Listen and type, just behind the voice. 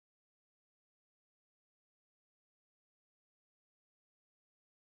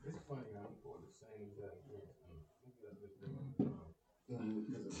You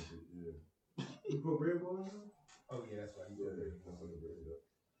put Red Bull in there? Oh yeah, that's right. You put Red Bull in there.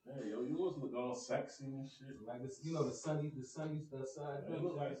 Hey, yo, you was looking all sexy and shit. Like this, you know, the sunny side. It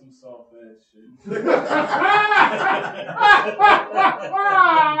look like some soft ass shit. He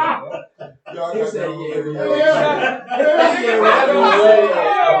said, yeah. He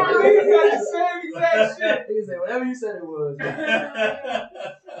got the same exact shit. He said, whatever you said it was.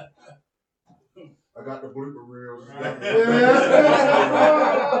 I got the blooper reels.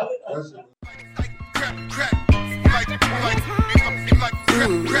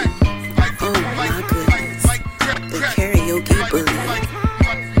 Oh my goodness, the karaoke bully.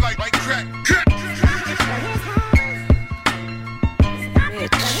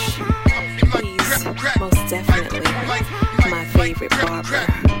 Mitch, he's most definitely my favorite barber.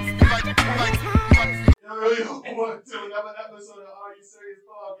 Yo, welcome to another episode of Are You Serious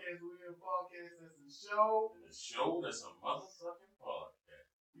Podcast. We're in podcast that's a show. The show that's a motherfucking podcast.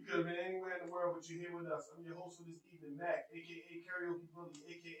 You could have been anywhere in the world, but you're here with us. I'm your host for this evening, Mac, aka Karaoke Bully,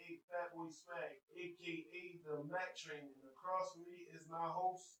 aka Fatboy Smack, aka the Mac Train. And across from me is my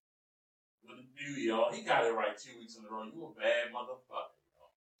host. What it do, y'all? He got it right 2 weeks in a row. You a bad motherfucker,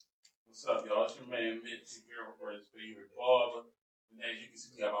 y'all. What's up, y'all? It's your man Mitch, your girlfriend's favorite barber. And as you can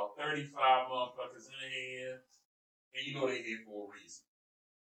see, we got about 35 motherfuckers in here. And you know they here for a reason.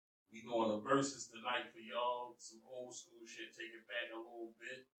 We doing the verses tonight for y'all. Some old school shit. Take it back a little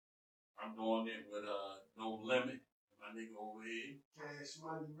bit. I'm doing it with No Limit. My nigga over here. Cash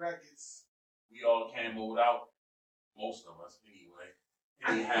Money Records. We all camoed out. Most of us, anyway.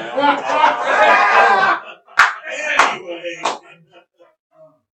 Anyhow. Anyway.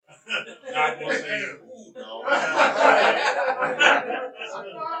 Not gonna say who, though.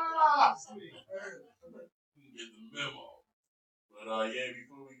 Get the memo. But yeah,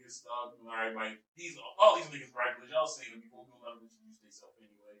 before we get started, all these niggas regulars, y'all seen them before. We don't let them introduce themselves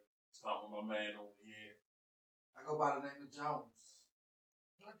anyway. Start with my man over here. I go by the name of Jones.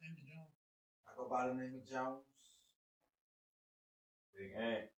 I go by the name of Jones. Big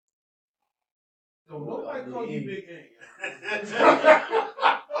Hank. Don't nobody call you Big Hank.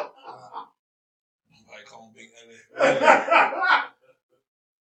 Nobody call him Big Hank.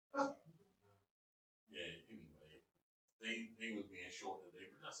 Yeah, anyway. They was being short today,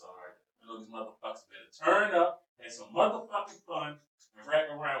 but that's alright. I know these motherfuckers better turn up, have some motherfucking fun, and rack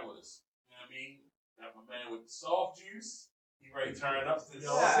around with us. You know what I mean? Got my man with the soft juice. He ready to turn up to the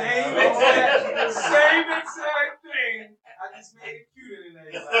Same exact thing. I just made it cuter than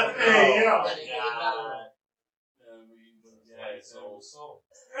that. Hey, yo. So.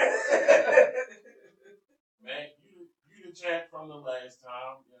 Man, you the champ from the last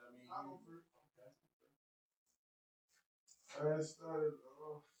time. You know what I mean? I started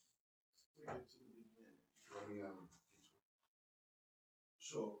off to get to the beginning.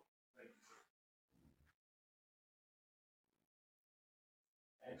 Sure. Thank you.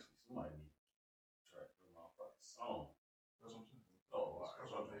 Actually, somebody need to track the motherfucking song. That's what I'm saying. Oh, wow. That's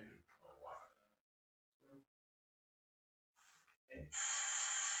what I'm saying. Oh, wow.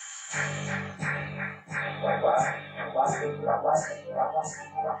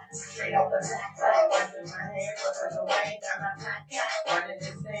 Straight off the back, what's in my head, what's in the way, got my hot cat, running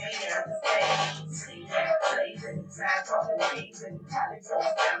this thing, out the stage, see that blazing, side talking blazing, college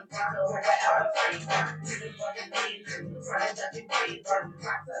girls, I'm trying to work out a free, to the fucking blazing, trying to be brave, from the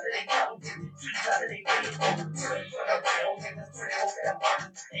top of the counting, keep out of the blazing, put it for the real, and the thrill, and the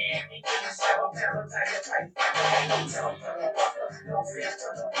fun, everything is so paradise, like, no tell for the water, no fear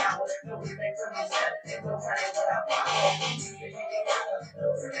for the power, no respect for the set, and no running without power, no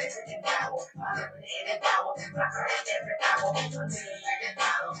freaking power, I'm an idiot power, my credit every hour, until the second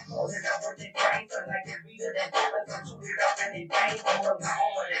dollar, holding up with the brain, so like the reason that balance, I'm chewing up any pain, I'm on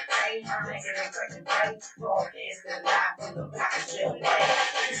with the pain, I'm making a fucking brain, all this the life from the back of your way.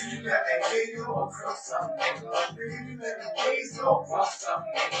 You never gave you a cross something, nigga. You never gave no cross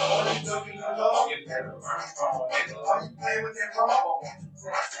something, nigga. All you doing alone, you never run from, nigga. All you play with that wrong,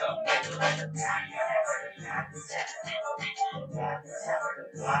 cross something, nigga.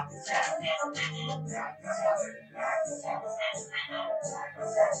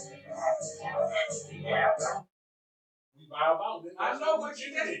 We vibe out. I know, but you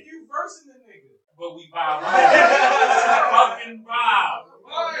versing the nigga. But we vibe out. Fucking vibe.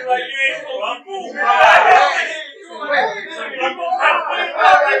 You're like, you ain't supposed to move,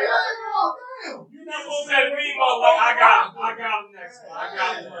 You're not supposed to have me, but like, I got him next one. I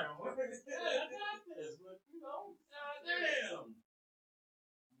got him round. I got this, but you know, goddamn.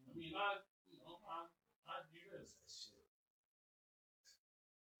 I mean, I do this.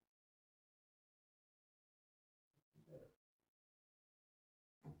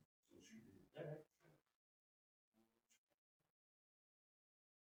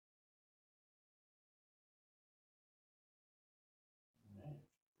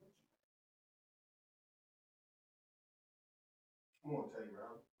 Come on, Teddy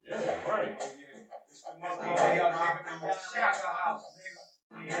Brown. Yeah, right.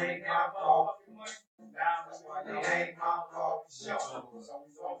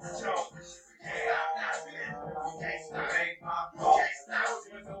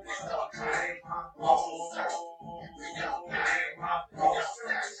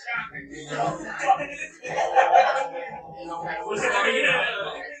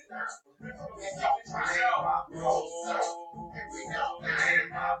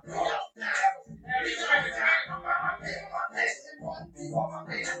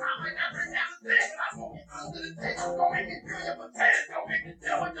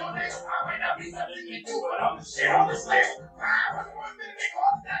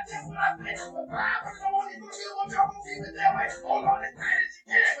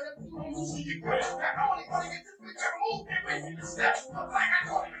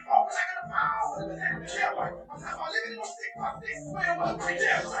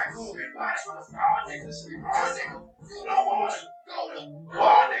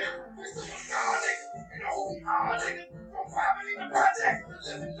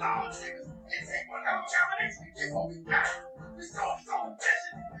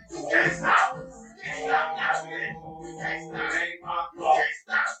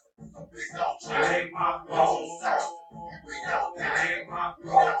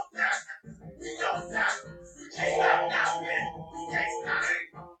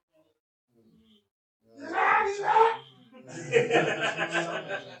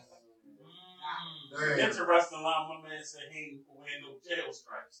 Interesting line, my man said he ain't wearing no jail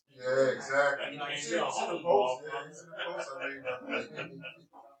stripes. Yeah, exactly. Like, He's you in can't the be a post. homo, Yeah, he's in the post. I mean,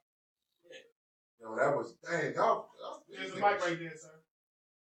 yo, that was dang. Y'all, There's a mic right there, sir.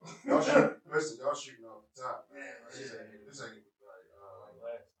 y'all shoot. Listen, y'all shooting off the top. This ain't even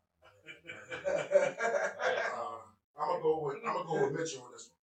right. I'm gonna go with Mitchell on this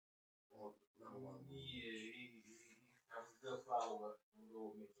one. Number one. Yeah, I'm a good follow-up. I'm gonna go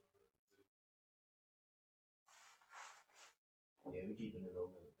with Mitchell. Yeah, we keeping it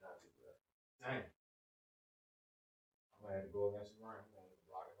over the top. Dang. I'm gonna have to go against the Ryan. I'm going to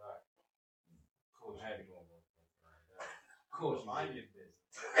block it out. Coach had to go against the Ryan. Coach, mind your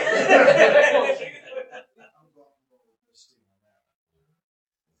business. I'm going with this team on that.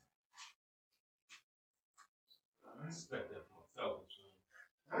 I expect that from myself.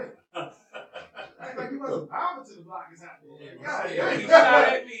 Hey. Act like you wasn't bothered to the block is happening. Yeah, Yeah, he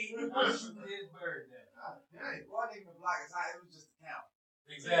shot at me. He was shooting his bird then. It wasn't even the block is high, it was just the count.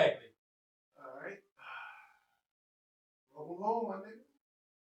 Exactly. All right. Welcome home, my nigga.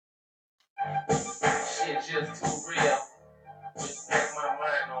 Shit just too real. Respect my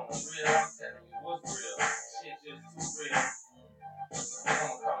mind on the real. I'm telling you what's real. Shit just too real.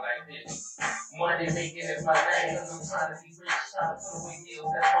 I'ma come like this. Money making is my name. I'm trying to be rich, trying to put away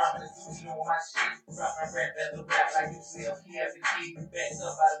deals. That's why I'm gonna do you on my shit. Drop my rap as a rap like you see a key as a key. Backed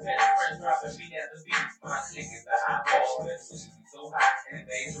up by the best friends, dropping beat at the beat. My click is the hot ball. That's what you so high and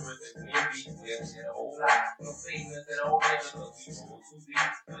dangerous as me and beat. Well, shit, a whole lot. No famous at all, cause we roll too deep.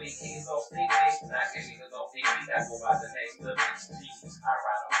 Play kings off state days, knocking niggas off their feet. I go by the name of BG. I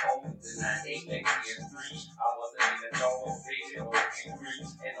ride on home, then I ain't making it free. I wasn't even known, baby, or angry.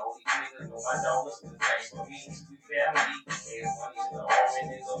 And all these niggas know my dollars the same for me. We family, and money is the army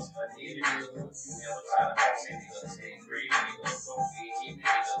niggas. A nigga nigga, you never try to call me niggas. They greedy niggas, so big, hit me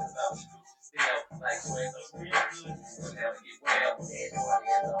niggas. That's how we do. Still, like swears of real good, we'll never get well. And money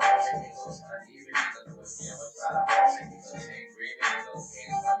is the army niggas. A nigga nigga, but never try to call me niggas. They greedy niggas,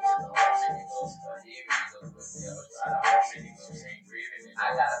 and money is the army niggas. A nigga nigga, but never try to call me niggas. They greedy niggas. I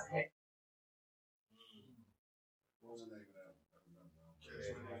got a pet. What was the name of that?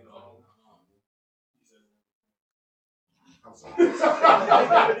 I'm sorry.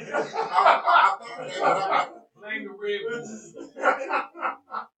 I Blame the Red Bulls.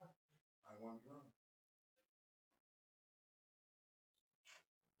 want to run.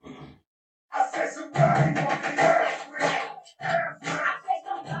 I said somebody want the earth. I said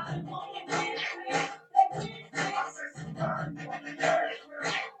somebody want the earth. I said somebody want the earth.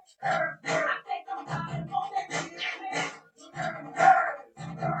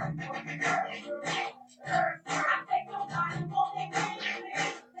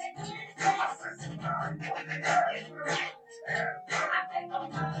 I said somebody want the earth. I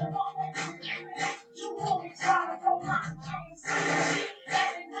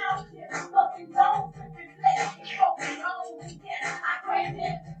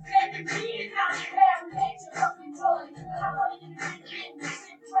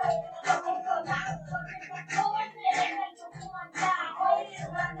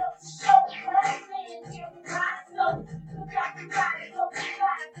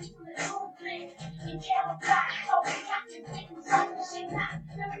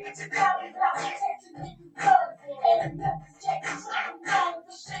Never need to call me without texting me through colors. And enough to check me, so I'm known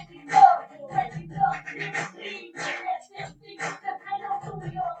for shaking love. Breaking up, it's me. That's empty. The pain on who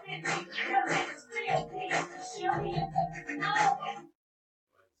we all been me. Your niggas feel me. Shield me and take me out.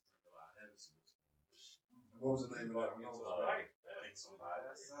 What was the name of that?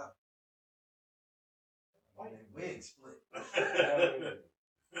 What's up? Why that wig split?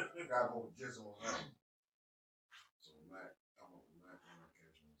 Gotta go with Jizzle on that. So Mac, I'm with Mac on that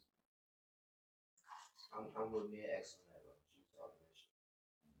catch one. I'm with me and X on that, bro. She was talking that shit.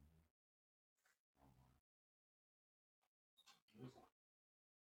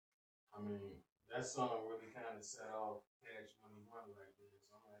 I mean, that song really kind of set off Cash Money Money right there,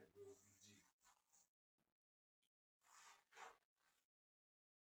 so I'm like, go with BG.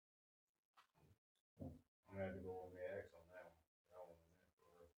 I'm gonna have to go with me and X on that one. That one on that for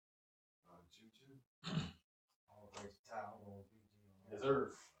real. Choo-choo. I don't think it's time. I'm going with BG on that.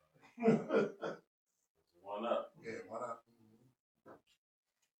 Deserve. One up. Yeah, why not?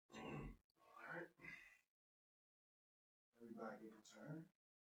 Alright. Everybody get a turn.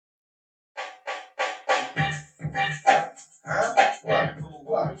 Huh?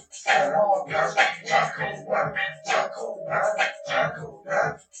 What? Turn on, girl. Charcoal work. Charcoal work. Charcoal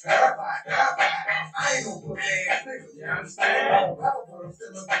work. I ain't gonna put that nigga. You understand? I don't ever put him still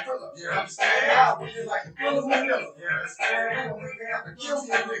in the pillow. You understand? I would just like to kill him in the middle. You understand? I'm gonna make me have to kill me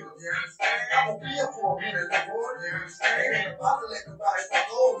a nigga. You understand? I'm gonna be up for a minute, little boy. You understand? Ain't about to let nobody fuck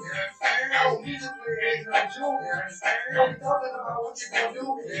over. You understand? I don't need to play eggs on the June. You understand? Don't be talking about what you gonna do.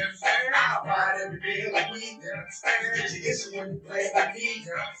 You understand? I'll ride every day of the week. You understand? Get your issue when you play with me.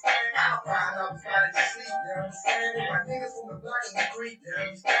 You understand? I'll find out the spot that you sleep. You understand? My niggas from the block in the creek. You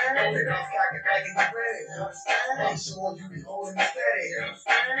understand? They don't stack it back in the ready. You understand? Make sure you be holding it steady. You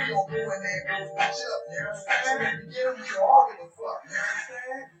understand? You don't go in there and go switch up. You understand? So if you get them, you all give a fuck. You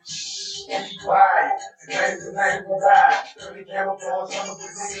understand? Be quiet. Tonight we'll ride. 30 camouflage, I'm gonna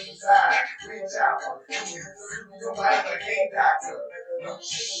put niggas inside. Reach out. Your life like a doctor.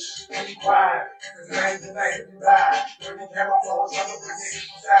 Be quiet. Tonight we'll ride. 30 camouflage, I'm gonna put niggas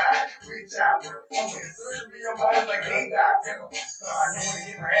inside. Reach out. Your life like a doctor. I don't wanna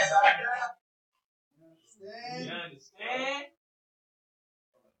get my ass out of there. You understand?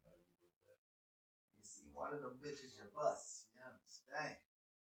 You see, one of them bitches your bus. You understand?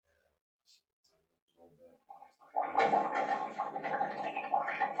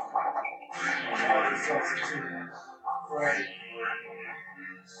 Substitute. Right.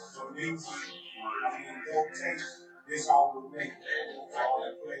 So music, dope tape, this all will make all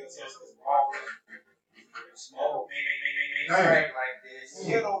that players just as wrong. Smoke, Damn. crack like this.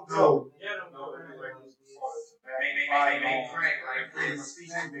 You don't know. You don't know. Make crank like this.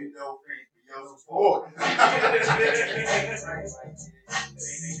 Big dope thing for your support. Crack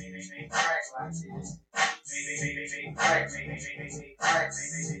like this.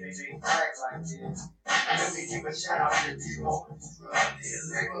 Crack like this. Let me give a shout out to people. This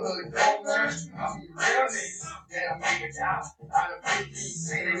neighborhood dope man. I'm the real niggas. That make it out. Out of 50,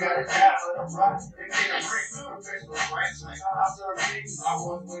 say they got a job for the rock. They get a ring. Professional ranks. I serve niggas. I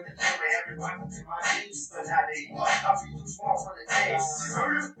was with the camera. Everybody in my knees. But now they I be too small for the day. You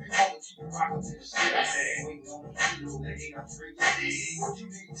heard? We gonna keep it rockin' to the shit. We gonna keep it. They ain't a freak. What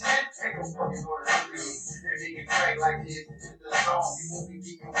you need 10? Ain't no fucking for the street. If they can crack like this, it's the song. You won't be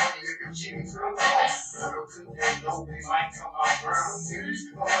getting money if your Jimmy real long. Little cook that dope, they might come out brown.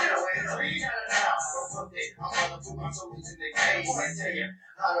 But wait a minute, we got it now. But fuck that, I'm gonna put my soldiers in the cage. I tell you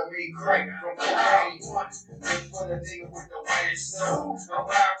how to make crack from cocaine. Look for the nigga with the whitest snow. I'm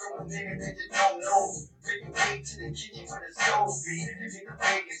wild from a nigga that you don't know. Take your way to the kitchen where the stove be. Take the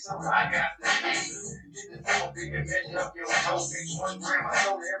bacon soda, I got the beat. Get the dope, big and measure up your toe. Take 1 gram of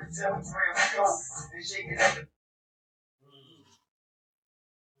soda every 7 grams of coke. And shake it up.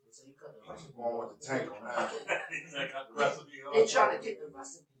 So you cut the recipe. Going with the tank on that. They trying to get the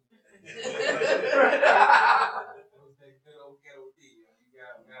recipe.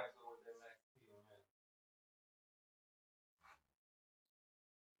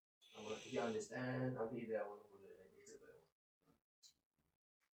 You understand? I need that one over there.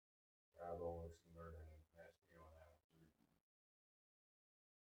 I'll go with some murder and that's me on that one.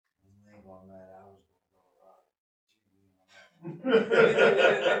 I ain't gonna lie, I was gonna go rock.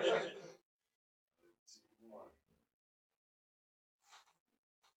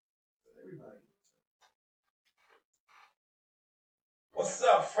 Everybody. What's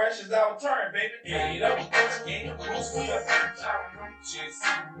up, fresh as our turn, baby? Hey, up, get close to your just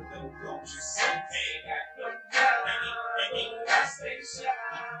with the coaches. Hey, I stay shy.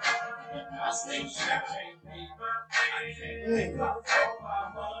 I stay shy. I can't think of all my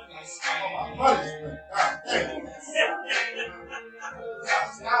money spent.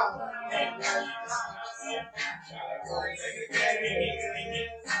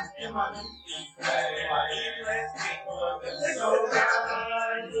 In my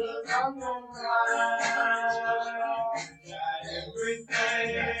everything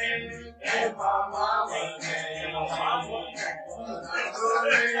in my mama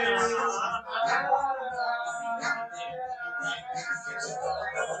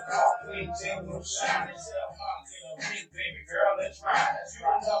baby girl, let's ride. You're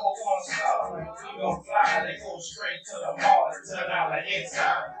a number one star. We gon' fly, they go straight to the mall and turn out the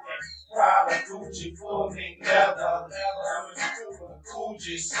inside. Prada, Gucci, full pink leather,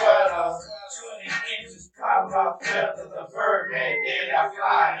 Gucci sweater, 20 inches, pop my feathers, a Birdman, yeah, I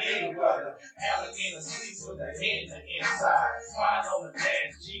fly anywhere. Alligator seats with a head to inside. Fine on the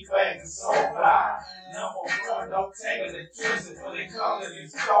dance, G-Wagon so fly. Number one, don't take it and twist it, but they come in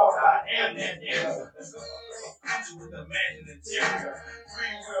these cars, I am that nigga. Let's go Gucci with the mansion interior.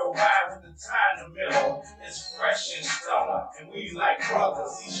 Three-wheel ride with the tie in the middle. It's fresh and stellar, and we like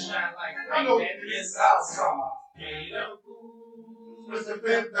brothers. He shine like rain and it's our summer. Mr.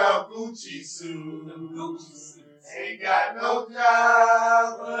 Pimped out Gucci suit. Ain't got no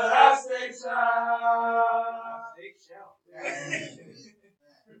job, but I stay shy.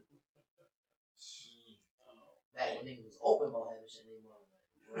 Back when niggas was open about having shit anymore.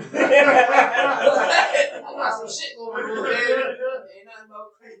 I got some shit going on there. Ain't nothing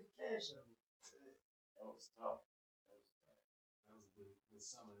about crazy cash. That was tough. That was a good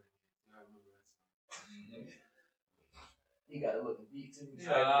summer. I remember that summer. He got it looking deep too. It's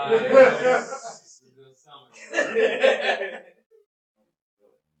a good summer. That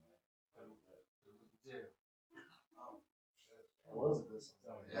was a good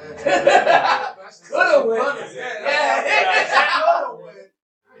summer. Could have went.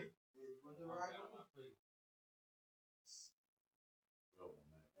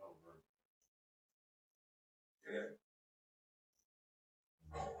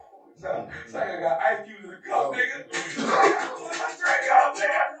 Nigga got IQ in the cup, nigga. Put my drink out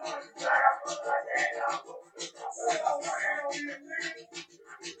there.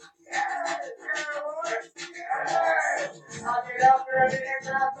 I get out there and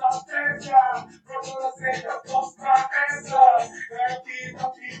grab some attention. From what I said, the fuck's my answer. Gotta keep my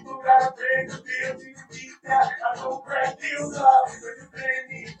people, gotta bring the bill to keep that. I go crack deals up. When you pay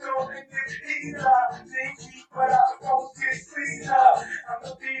me, don't make it either. Think cheap, but I don't get squeezed up. I'm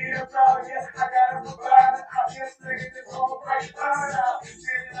the beer dog, yeah, I gotta provide it. I just think it's all right, louder.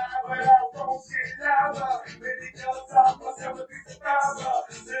 Sitting out, but I won't sit louder. Maybe just talk myself a piece of power.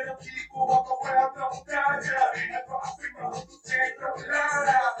 Let the people walk away, I don't doubt ya. That's why I think my hustle stand so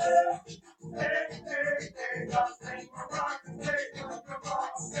louder. Hey, hey, hey, I sing my rock and say, come on,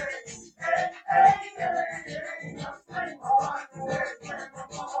 say. Hey, hey, hey, hey, I sing my rock and say,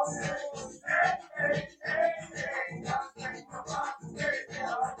 come on, say. Hey, hey, hey, hey, I sing my rock and say,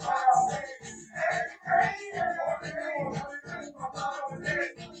 come on, say. Hey, hey, hey, hey, I sing my rock and say,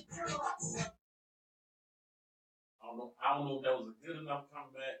 come on, say. I don't know if that was a good enough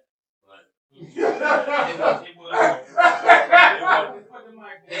comeback, but it was.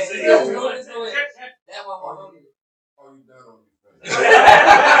 That one was on you. Oh, you done on me.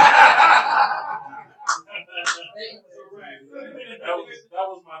 That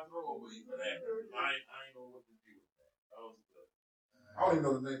was my throwaway for that. I ain't know what to do with that. That was good. I don't even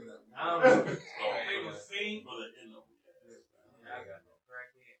know the name of that. I don't know. It was Fiend, but you know. I got no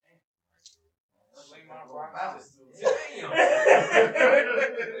crackhead. Like my rock. Damn.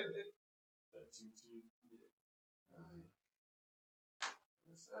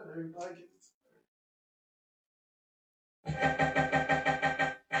 Everybody get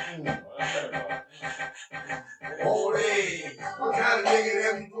Holy, what kind of nigga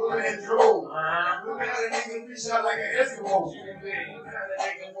that be pulling that drove? What kind of nigga fish out like an Eskimo? What kind of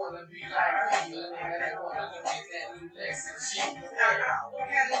nigga wanna be like me? A nigga that wanna get that new Lexus shit. What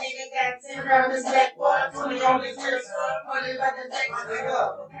kind of nigga got 10 around his neck, boy? 20 on his wrist, money like a neck, my nigga.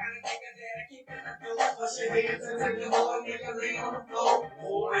 What kind of nigga that keep in the door? Push your hands and take your whole nigga lay on the floor.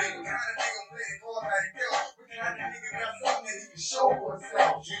 Holy, what kind of nigga play automatic killer? What kind of nigga got something that he can show for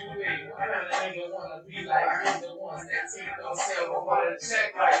himself? What kind of nigga wanna be like me? The ones that take themselves or wanna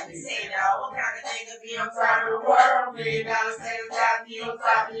check like me. Say now, what kind of nigga be on top of the world? $1 million status got me on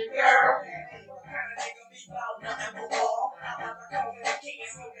top of your girl. What kind of nigga be about nothing but war? Not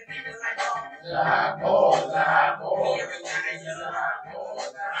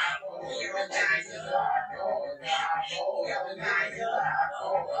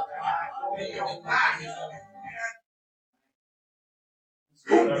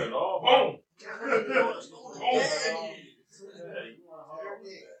at all. Boom.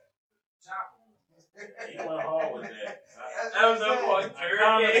 He went hard with that. That was the point.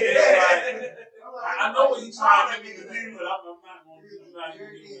 I know what he's trying to get me to do, but I'm not going to give him the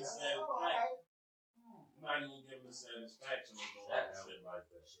satisfaction. I'm not even giving him the satisfaction of doing that shit like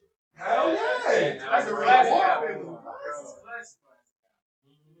that. Hell yeah! That's a classic.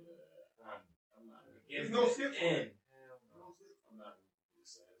 There's no skip in. I'm not going to give you the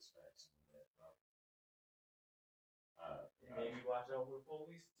satisfaction of that, bro. Maybe watch out for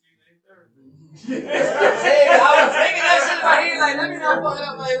police Tuesday, Thursday. Hey, I was thinking that shit in my head, like, let me not fuck it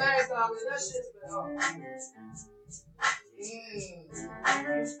up like last time, but that shit's been on.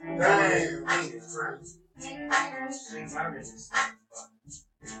 Damn, niggas crazy.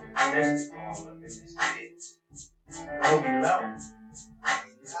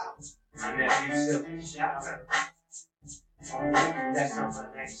 My nephew still can shout. That's on my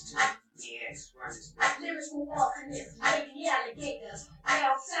next two. Lyrical awesomeness, baby alligators,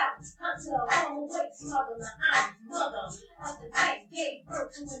 down south, hunter, home away, smuggler, I'm mother of the type, gave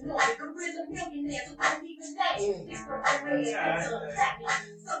birth to an order, gorilla millionaires who don't even name, different array of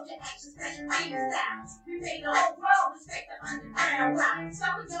savage, soldier action, special team style, we made the whole world respect the underground rock,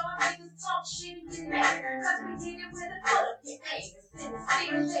 some of y'all niggas talk shit and get mad, cause we did it with a foot up your ass, in the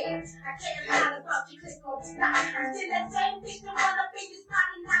steel there, I can't lie about you, click on the stop, I'm still that same bitch that run up in your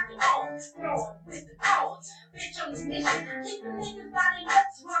spot and knock it off. With the cause, bitch on the mission. Keep the niggas body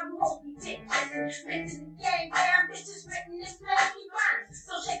nuts while you hold me dick kissing. Mixing the game, damn bitches written this man we grind.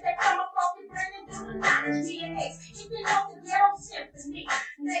 So shake that come up off your brain and do the knowledge. Be an X, keep it off the ghetto symphony.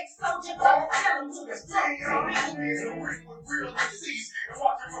 Next soldier, go tell him who the Stay on the ring with real disease and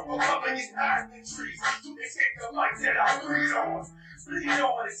watching from above and his eyes and trees to escape the light that I breathe on. Bleed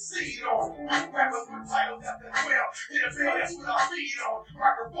on and seed on. Rappers with titles after 12. In the bell, that's what I feed on.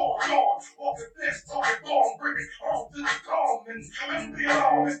 Microphone gone. Walking fist, talking bone. Bring it home to the commons. And be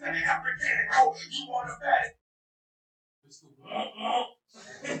alone. It's the African hoe. You want to bet it?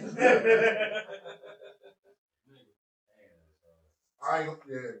 I ain't,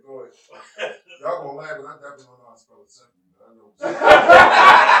 yeah, go ahead. Y'all gonna laugh, but I definitely don't know how to spell it simple. I know.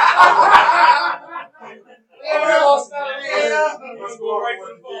 Let's go right to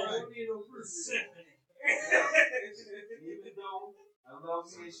the phone. Even though I love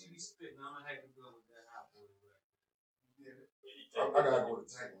me and she be spitting, I'm gonna have to go with that hot boy. I gotta go to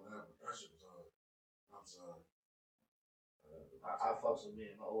tank on that one. That shit was hard. I'm sorry. I fucks with me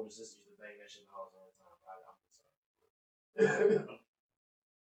and my older sister used to bang that shit in the house all the time. I'm sorry.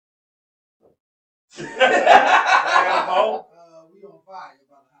 We on fire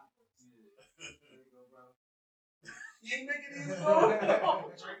about the hot boy. There you go, bro. You ain't making these phone.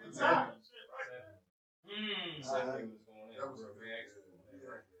 Drink the time. That was a big accident.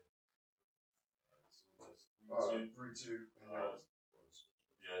 3-2.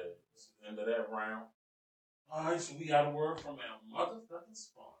 Yeah, it's the end of that round. Alright, so we got a word from our motherfucking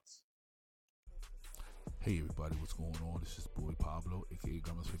sponsor. Hey everybody, what's going on? This is boy Pablo, aka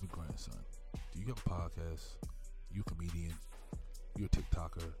Grandma's favorite grandson. Do you have a podcast? You a comedian? You a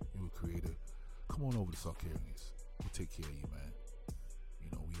TikToker? You a creator? Come on over to South Carolinians. We'll take care of you, man. You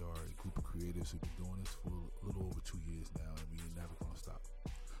know, we are a group of creators who've been doing this for a little over 2 years now, and we ain't never gonna stop.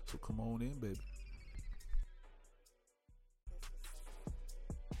 So come on in, baby.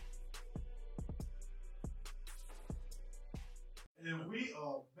 And we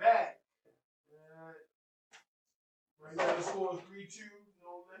are back. Right now the score is 3-2,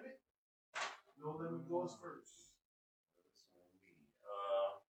 no limit. No limit goes first.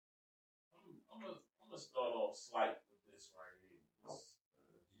 I'm gonna start off slight with this right here.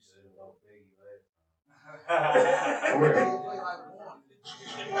 You said about Biggie last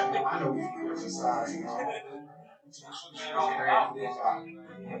I know you exercise, you know.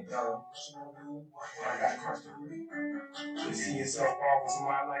 I got a question. You see yourself fall for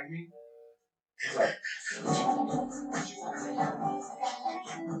somebody like me? It's like,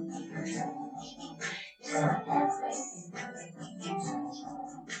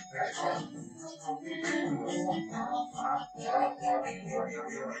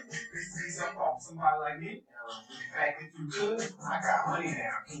 somebody like me. In fact, if you could, I got money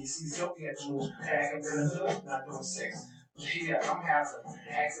now. Can you see yourself get to pack up in the hood, not doing sex? Yeah, I'm having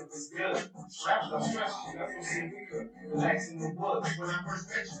ask if it's good. Straps don't stress you. That's what we could. Relax in the woods when I first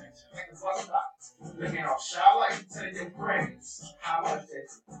met you. Like a fuck stop. Looking off shy like telling your friends how much that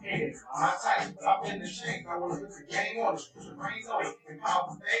head. My type, up in the chain. I wanna put the game on it, put the brains on it, and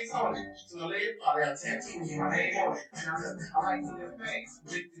powerful things on it. So the lady probably got tattoos with my name on it. And I like to live things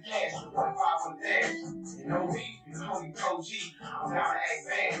with the cash, 25 on the dash. You know me, you know me, OG. I'm down to act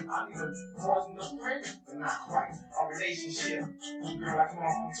bad. I need a more than a friend, but not quite. A relationship. Girl, I come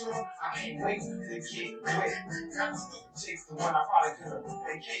on from tour. I can't wait to get wet. Got the stupid chicks, the one I probably could have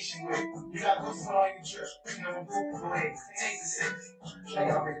vacation with. You gotta go somewhere on your trip. You know, go ahead, take the six. They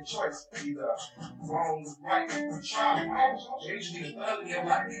gotta make a choice. Either wrong or right. Try. They usually the other than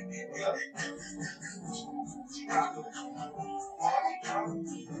right. Chicago.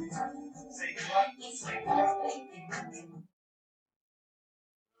 Say what? Say what?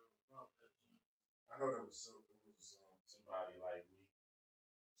 I know that was so. Somebody like me.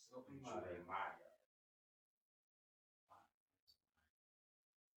 Somebody like my guy.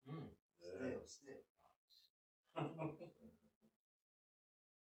 Still.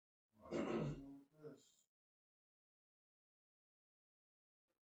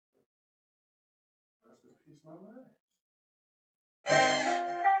 It's my mind.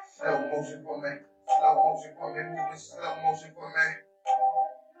 Slow motion for me. Slow motion for me. Moving slow motion for me.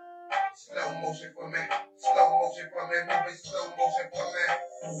 Slow motion for me. Slow motion for me. Moving slow motion for me.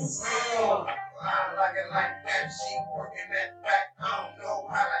 I like it like that. She working that back. I don't know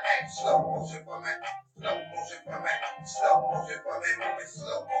how to act. Slow motion for me. Slow motion for me. Slow motion for me. Moving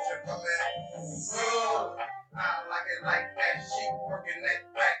slow motion for me. I like it like that. She working that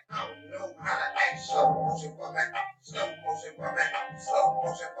back. I don't know how to act. Slow motion for me. Slow motion for me. Slow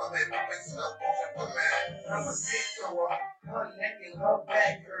motion for me. Moving slow motion for me. I'm a sick thrower. Her neck and her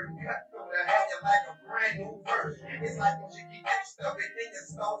back hurt. Cut through the hair like a brand new version. It's like when you get stuff and then you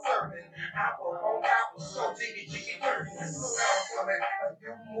start serving. Apple on apple, so jiggy dirty. Slow down for me.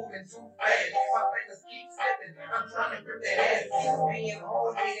 You moving too fast. My fingers keep slipping. I'm trying to grip that ass. It's being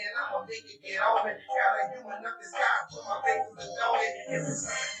hard and I'ma make it get on it. Got a human up the sky. Put my face to the door. If it's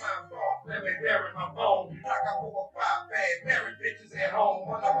my fault, let me bury my bone. Like I 4 or 5 bad married bitches at home.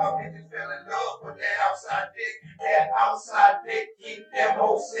 One of my bitches fell in love with that outside dick. That outside dick keep them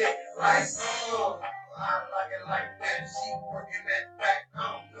hoes sick. Like, I like it like that. She working that back. I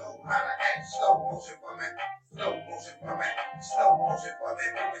don't know how to act. Slow motion for me. Slow motion for me. Slow motion for me.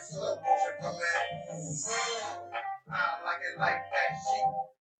 Moving slow motion for me. I like it like that. She.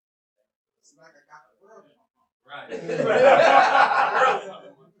 It's like I got the world in my phone. Right.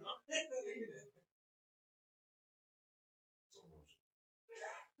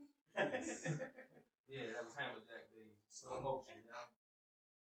 Yeah, that was Hammerjack, baby. Slow motion, you know?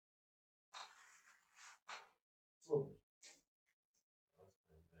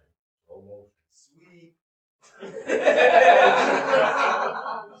 Slow motion. Sweet.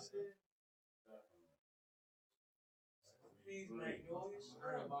 Please make noise.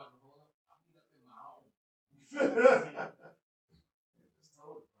 Worry about the whole. I'll be up in my home.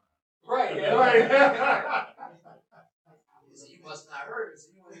 Right, yeah, right. So you must not heard it, so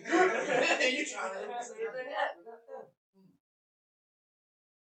you wasn't hearing it. You trying to say everything that.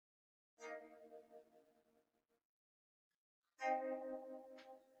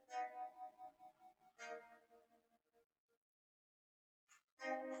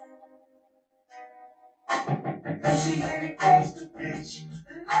 She ain't a gangster bitch,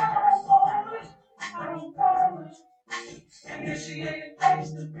 and I don't want it. I don't want it. And if she ain't a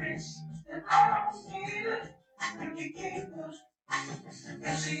gangster bitch, then I don't need it. You can keep her.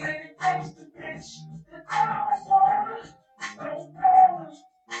 If she ain't a gangster bitch, then I don't want it. I don't want it.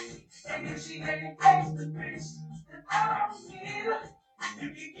 And if she ain't a gangster bitch, then I don't need it. You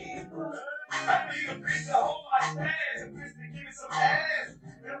can keep her. I need a bitch to hold my stand, a bitch to give me some ass.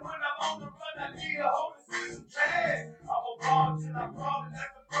 And when I'm on the run, I need a hoe to spend some cash. I'm a ball till I'm crawling at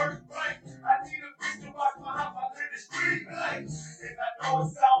the first break. I need a bitch to watch my house, I live the street life. And I know it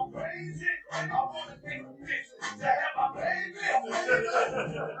sounds crazy, I wanna take a bitch to have my baby.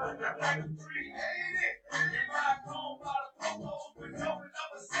 Like a 380, and ride home by the popos with no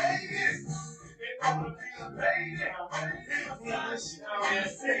Mercedes. It wanna be a lady,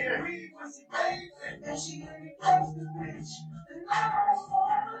 and she ain't a gangster bitch, then I don't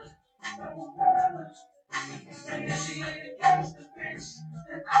want it. I don't want it. And if she ain't a gangster bitch,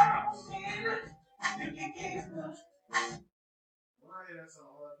 then I don't need it. You can keep her. When I hear that song,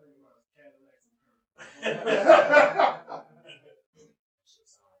 all I think about is Cadillacs and Curve.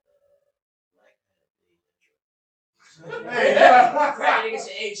 Hey, Crack nigga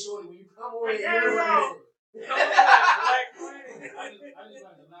say, hey, shorty, when you come over here, you're right. I just like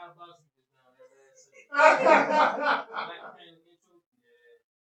a lot of boxing down there, man.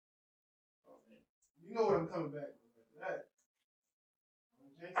 You know what I'm coming back with after that. I'm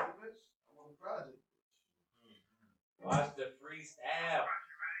a gangster bitch. I want a project. Watch the freestyle.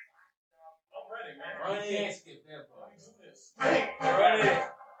 I'm ready, man. Run You it. can't skip that part. Let me do this. Run it.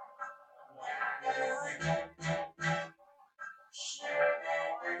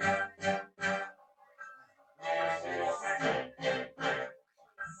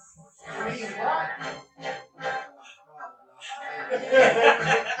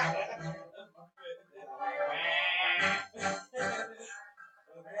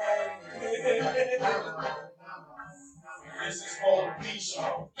 This is for the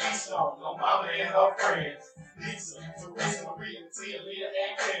B-Show, E-Show, no mama and her friends. Lisa, Teresa, Maria, Tia, Leah,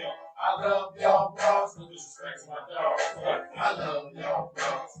 and Kim. I love y'all bros, no disrespect to my dog. I love y'all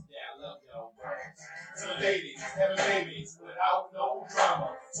bros, yeah, I love y'all bros. To the ladies, having babies without no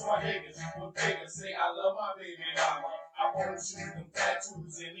drama. To my niggas, with figures, say I love my baby mama. I want to shoot them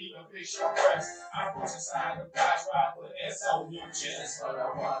tattoos and even fix your breasts. I push aside the flash ride with S.O.U. Just for the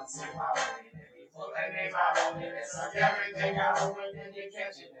ones in my way. And they follow me, it's like everything I own, and then you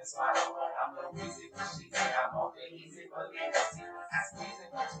catch it, it's my own. I'm the easy for she say I'm on the easy for legacy. I squeeze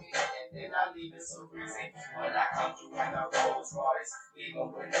it, push me in, and then I leave it so greasy. When I come through in a Rolls Royce, even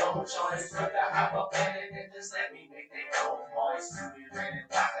with no choice, but I hop up in it and just let me make that old voice. You be ready,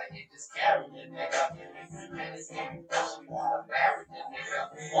 doctor, it just carry your nigga. Give me 3 minutes, give me push, you wanna marry the nigga.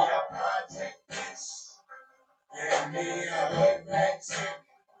 Want a project, bitch. Give me a hood back chick.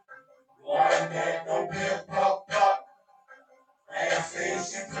 One that don't give a fuck. And say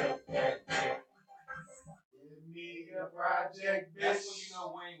she took that dick. Give me a project, bitch. That's when you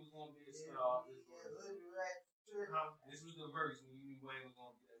know Wayne was gonna be a star. This was the verse when you knew Wayne was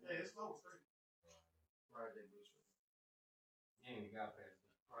gonna be that. Yeah, it's slow, straight. Project bitch. You ain't even got past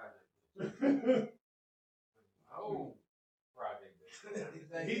the project bitch. Oh, project bitch.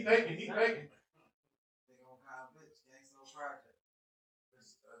 He thinking. They gonna call bitch, gangsta project.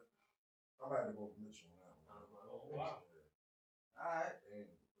 I'm about to go with Mitchell on that one. Oh, wow. Alright.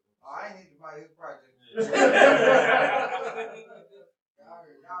 Oh, I ain't need to buy his project. Yeah. Y'all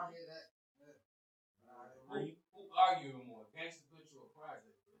hear that? Yeah. Who arguing more? Gangsta bitch or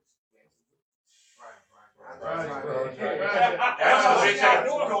project bitch? Gangsta bitch. Project. That's what they try to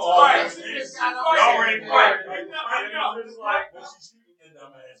do. Y'all already fight. I know. It's like, but she's shooting your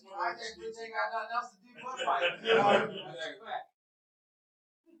dumb ass. Project bitch ain't got nothing else to do but fight.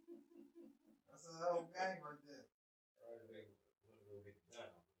 That's a whole game right there.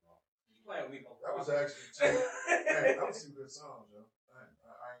 That was actually hey, that was some good songs, yo. I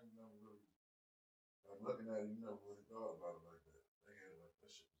ain't never really like looking at it, you never really thought about it like that. They had like that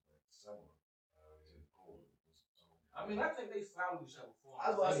shit was like similar. I mean, I think they found each other before. I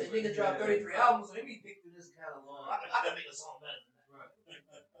was about to say, nigga dropped 33 albums, so let me pick through this catalog. I can make a song better than that.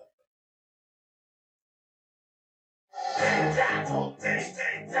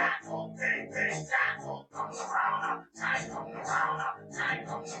 Comes around, time comes around, time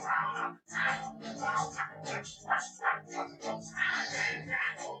comes around, time comes around.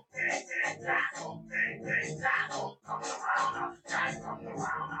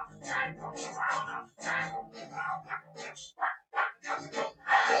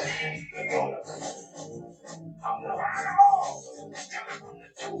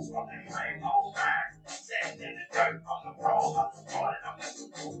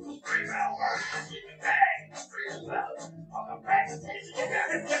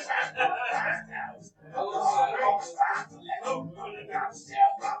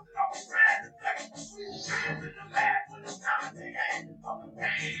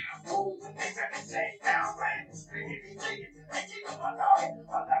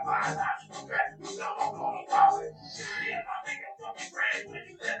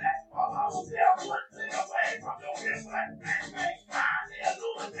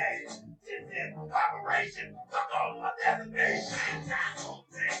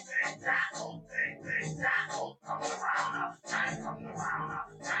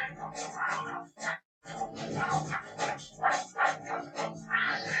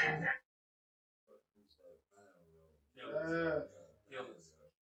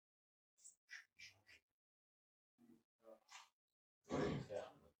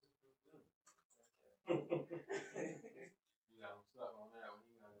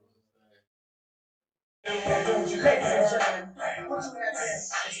 Ladies and gentlemen, what you have is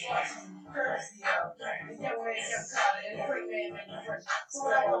courtesy of the young man, young Carter, and the great man, Manny Fresh. So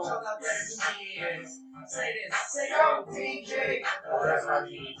what I want y'all out there to do is say this. Say, oh, DJ. Oh, that's my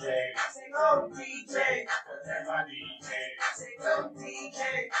DJ. Say, oh, DJ. That's my DJ. Say, oh,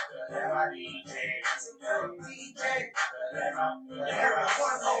 DJ. That's my DJ. Say, oh, DJ. That's my Area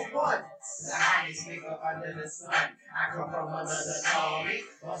 101. The hottest nigga under the sun. I come from under the Tommy.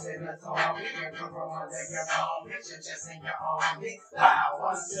 Boss in the Tommy. You come from under your army. Your chest in your army. Wow,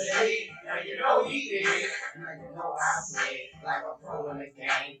 once to the head. Now you know he did. Now you know I played like a pro in the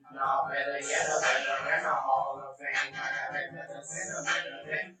game. No, better yet, a better in the Hall of Fame. I got better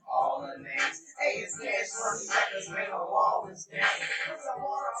than all the names. Hey, it's Cash Money Records, man, a lawless game. Put some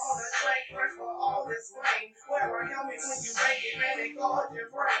water on the train, fresh for all this rain. Wear a helmet when you bang it, man, they guard your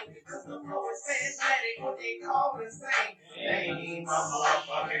brain. Cause the flow is fantastic, what they call insane. They ain't my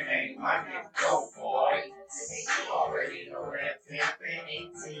motherfucking name, I can go for it. Hey, you already know that pimpin',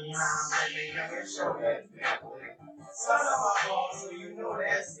 18, I'm living young and show that pimpin'. Son of my boss, so you know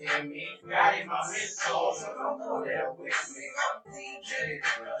that's in me. Got in my mentor, so don't go there with me. I'm DJ,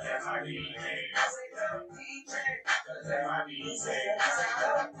 cause that's my DJ. I say I'm DJ, cause that's my DJ. I say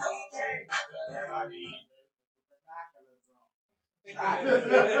I'm DJ, cause that's my DJ.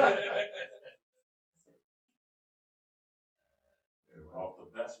 Off the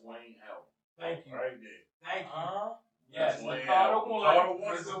best Wayne album. Thank you. Right there. Thank you. Yes, Yes, Wayne Ricardo album. One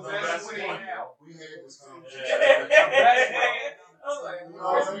Ricardo is One the is best Wayne Wayne album. We had this conversation. I was like, No,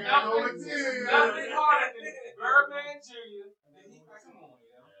 there's you know nothing, it. nothing harder than Birdman Jr. And he, come on,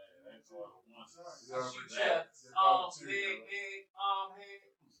 yo. Yeah. Big, head.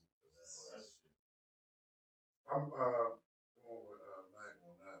 I'm going with Mike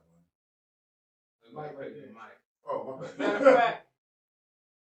on that one. Mike right there, Mike. Oh, my bad. Matter of fact,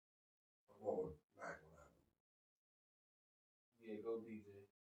 I'm going with Mike on that one. yeah, go DJ.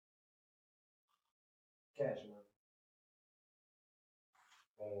 Cash Money.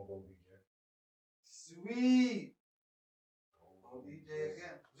 Go DJ. Sweet. Go DJ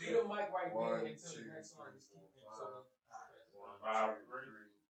again. Leave the mic right One, there until two, the next one. Just keep it. five. So, 5-3.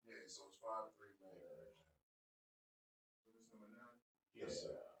 Yeah, so it's 5-3 man right now. Who's number 9? Yes,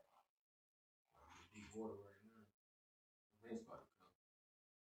 sir. deep water right now. Rain's about to come.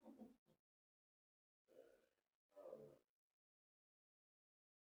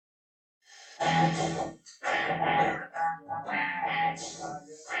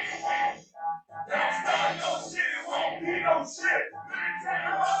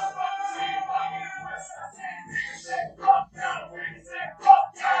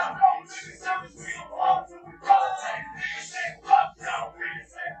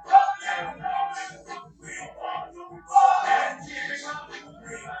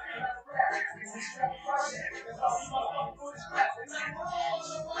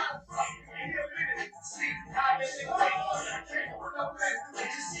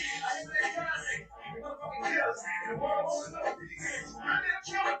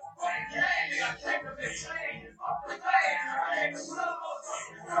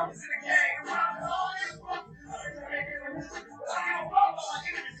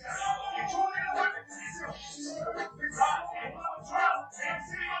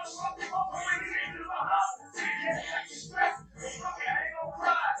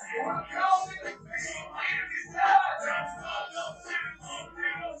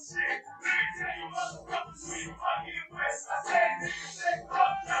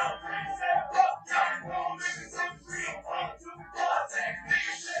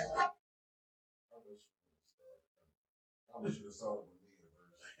 I wish you have started with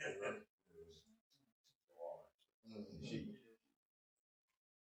me first.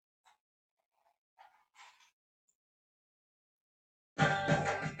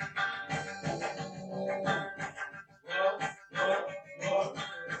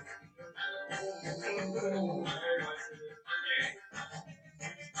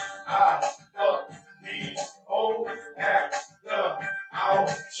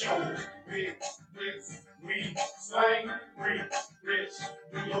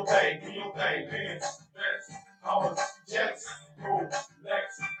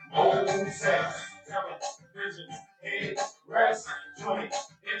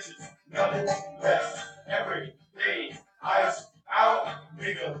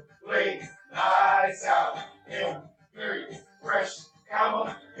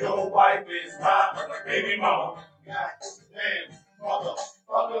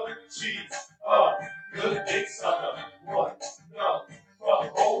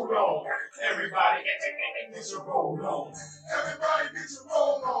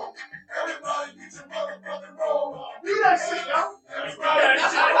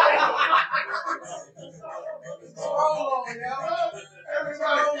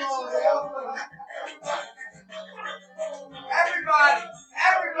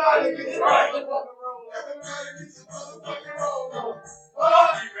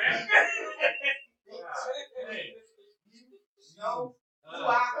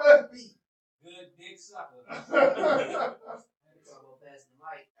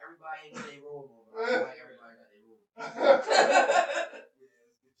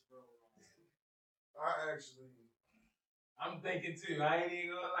 thinking too. I ain't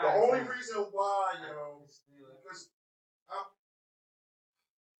even gonna lie. The only reason why, because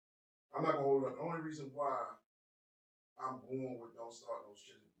I'm not gonna hold up. The only reason why I'm going with Don't Start No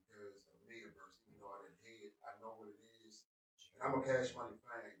Shit is because of Megaverse. Even though I didn't hear it, I know what it is. And I'm a Cash Money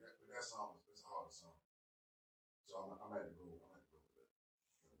fan. That song is a hard song. So I'm at to go. I'm at to go with that.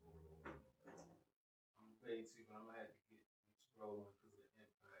 I'm playing too, but I'm gonna have to get rolling because of the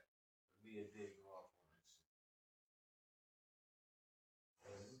impact. Me and Dig go off on that shit.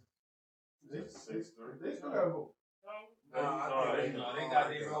 They still gotta vote. No, they got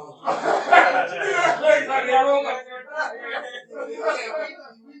their own.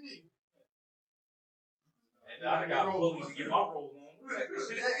 And I got bullies to get my roll on.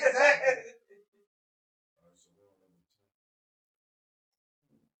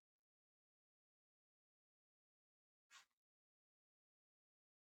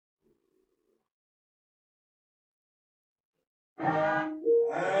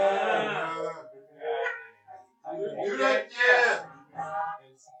 Do that, yeah.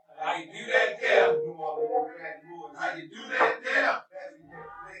 How you do that there? How you do that there?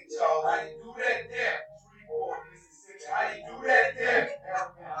 How you do that there? How you do that there?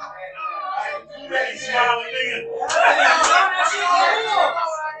 How you do that there? Smiling nigga.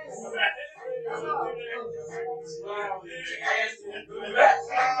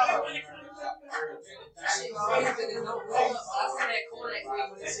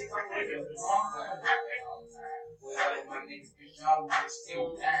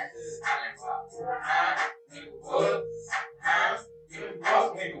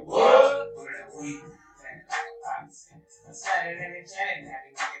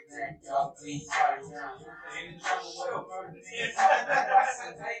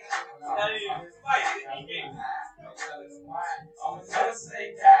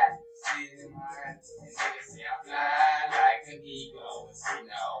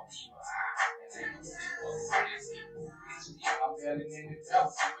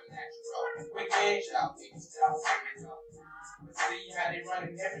 See how they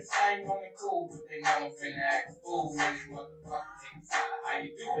running everything on the cool, but they know I'm finna act a fool. These motherfuckers, how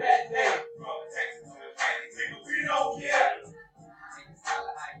you do that there? We don't care.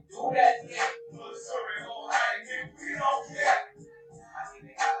 How you do that there? We don't care.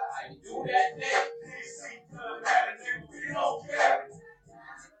 How you do that there? We don't care.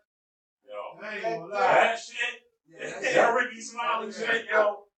 Yo, I ain't gonna lie. that shit, that Ricky Smiley shit,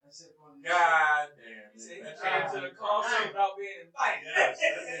 yo. God damn. He said he came to the concert without being invited. Yes,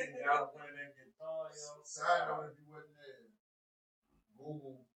 that nigga got up on that guitar, yo. Side note, if you wasn't there,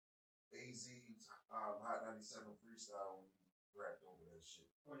 Google AZ's Hot 97 freestyle when he rapped over that shit.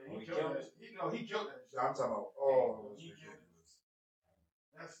 He killed that shit. He killed that shit. I'm talking about all those ridiculous.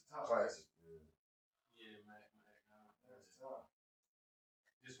 That's tough. Classic. Yeah, Mac. That's tough.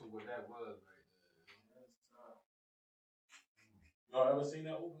 Just for what that was right there. That's tough. Y'all ever seen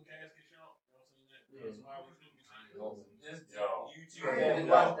that open casket show? Y'all seen that? Yeah. Smiley shit? Just Yo. YouTube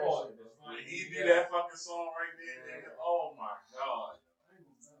and watch part. When he did that fucking song right there, nigga, oh my god.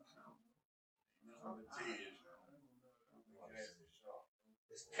 Nothing but tears, yo. Casket show.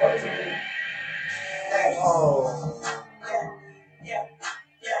 Yeah.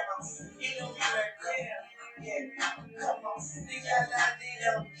 You know we right there. Yeah. Come on. Think I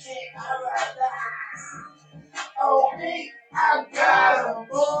don't care. Alright. Oh, me. I got a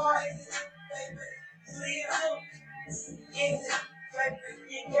boy. Baby. See you. Yes. Baby.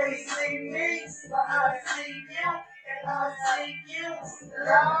 You can't see me. But I see you. And I see you.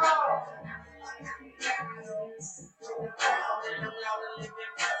 Lord.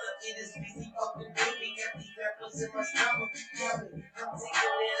 It is busy fucking baby, got these rappers in my stomach. I'm taking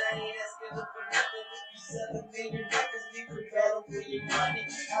it, I ain't asking for nothing. If you sell $1 million records, we could battle for your money.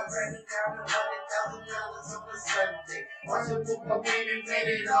 I ran it down $100,000 on a Sunday. Watch it put my man and made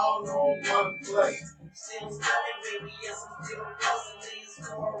it all on one play. Still stunning, baby, yes, I'm still buzzing. Niggas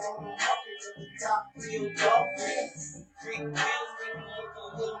car on the market at the top, real dolphins. Big wheels, make me look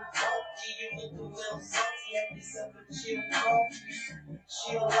a little funky. You look a little salty, have yourself a chill coffee.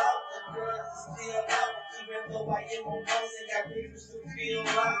 Chill out, the girls is still out. Even though I am on nose and got papers to feel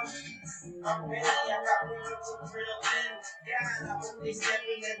out. I'm ready, I got women to drill in. God, I hope they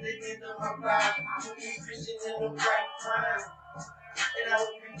stepping at the end of my ride. I hope we Christian in the right time. And I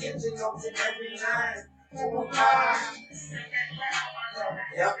hope we get to know to every line. Who am I?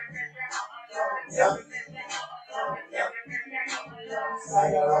 Yep.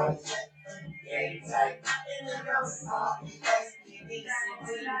 Game tight. In the house,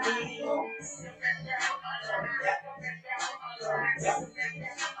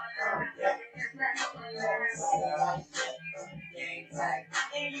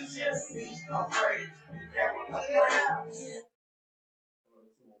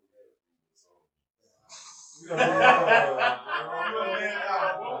 What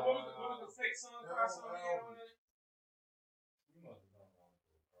was the fake song cry song again on it? The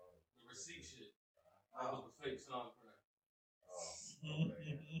receipt shit. That was the fake song cry.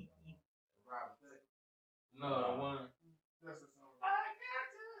 No, the one. That's the song. I got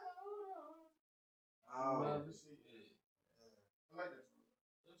to hold on. Love the shit. I like that song.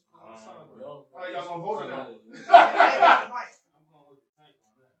 That's a cool song, bro. Oh, y'all gonna vote on that? I'm going with the tank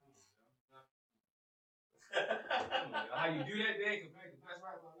on that. How you do that, Dan? Compared to Best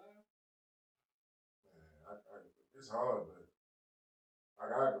Right by Love? Man, it's hard, but I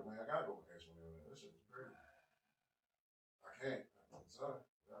gotta go with Cash Money on that. That shit was great. I can't. I'm sorry.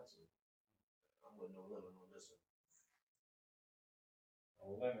 Got to. I'm with No Limit on this one.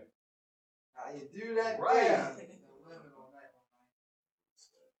 No limit. How you do that? Right. Yeah. No limit on that one, man.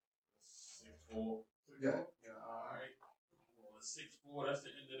 6-4. Yeah. All right. Well, it's 6-4. That's the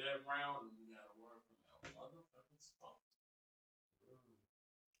end of that round, and we got a word from that motherfucking spot.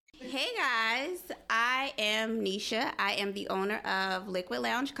 Hey guys, I am Nisha. I am the owner of Liquid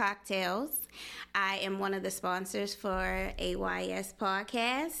Lounge Cocktails. I am one of the sponsors for AYS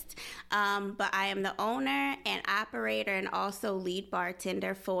Podcast, but I am the owner and operator and also lead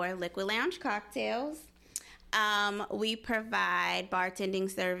bartender for Liquid Lounge Cocktails. We provide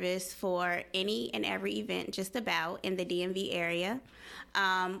bartending service for any and every event just about in the DMV area.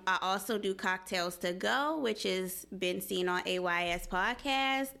 I also do cocktails to go, which has been seen on AYS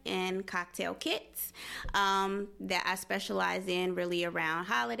Podcast, and cocktail kits that I specialize in really around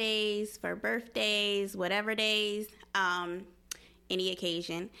holidays, for birthdays, whatever days, any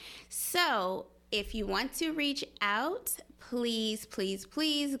occasion. So if you want to reach out, please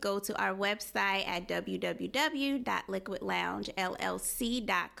go to our website at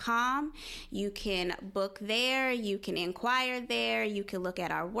www.liquidloungellc.com. You can book there, you can inquire there, you can look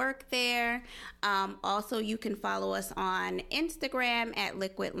at our work there. Also, you can follow us on Instagram at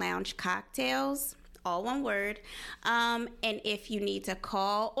Liquid Lounge Cocktails, all one word. And if you need to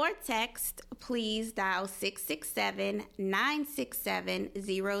call or text, please dial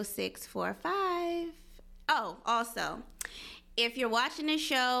 667-967-0645. Oh, also, if you're watching the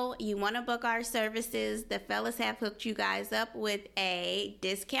show, you want to book our services, the fellas have hooked you guys up with a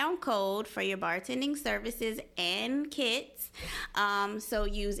discount code for your bartending services and kits. So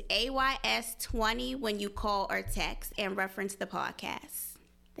use AYS20 when you call or text and reference the podcast.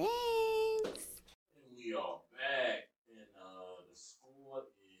 Thanks. And we are back, and the score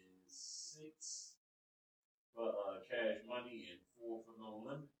is 6 for Cash Money and 4 for No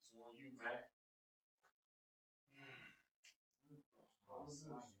Limit. So on you, Mac.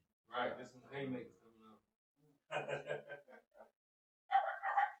 Right, this is haymakers coming up.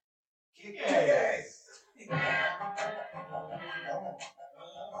 Kick ass.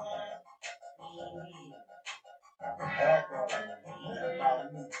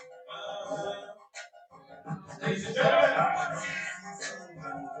 Ladies and gentlemen.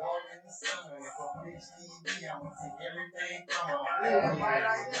 Everything from a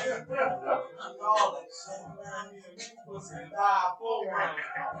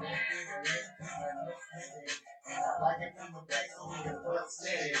I like it from the back so we can put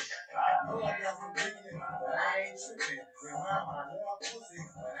steady. I know I got some business, but I ain't tripping. Remind my love pussy,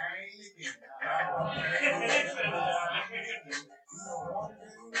 but I ain't licking. You don't want to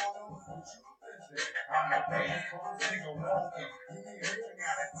do nothing with you. I'm a bad nigga walking. You ain't heard,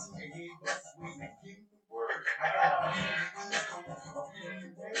 got a teacher head bust with me. Give me the word. I got a feeling the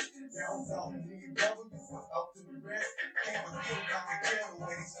West. Down south in DW, up to the rest. Can't forget about the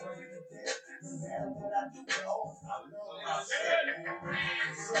getaway, straight to death. No matter what I do, yo, I love my shit.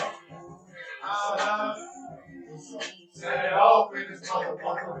 What's up? Set it off in this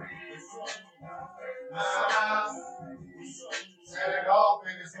motherfucker. Set it off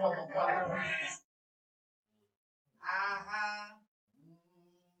in this motherfucker.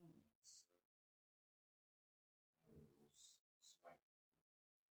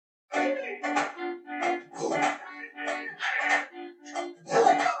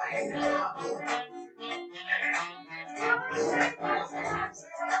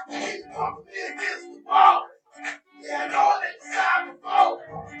 Yeah, I know that it's time to vote.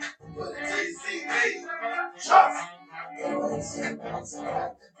 But the TCB, trust me.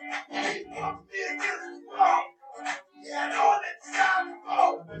 Yeah, I know that it's time to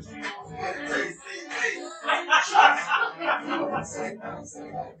vote. But the TCB, trust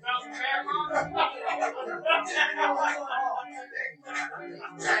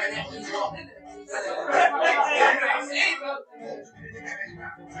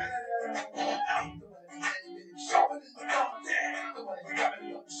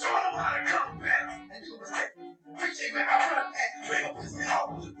Show them how to come back, and you respect me.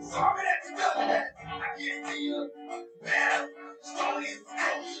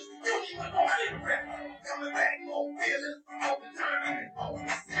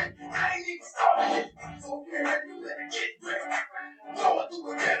 started it. So if you're ready, you better get ready. Going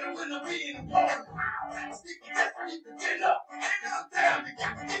through a better when I'm being a part of the crowd. Sticky just need to get up. Get up down, you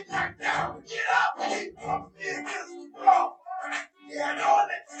got to get knocked down. Get up, keep pumping me against the wall. Yeah, I know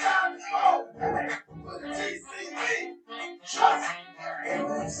that the time is low. But the TCB, trust me. It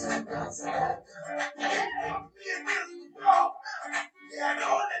makes sense outside. Pumping me against the wall. Yeah, I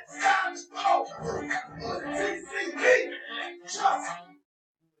know that the time is low. But the TCB, trust me.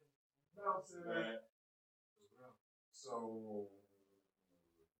 So,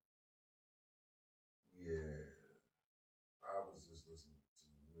 yeah, I was just listening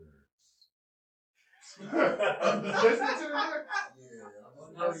to the lyrics. Listen to the lyrics? Yeah,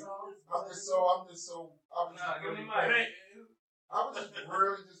 I'm just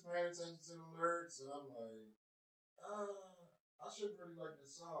really just paying attention to the lyrics, and I'm like, I should really like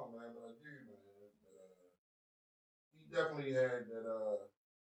this song, man, but I do, man. But, he definitely had that,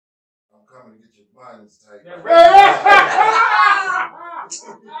 I'm coming to get your buns tight. Every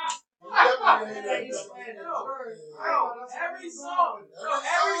song,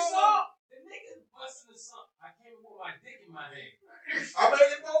 the nigga busting the song. I came with my dick in my hand. I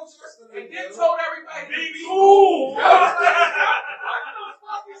made it post yesterday. And then told everybody, be cool. What the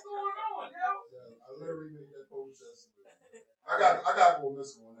fuck is going on, yo? I literally made that post yesterday. I got go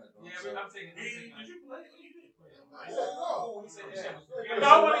miss on that. Yeah, but I'm taking. Did you play it? You did play it. No. He said the shit was good. No,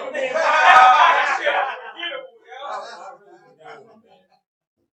 I want to get that shit. Beautiful, yo.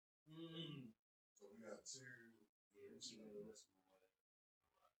 So we got two.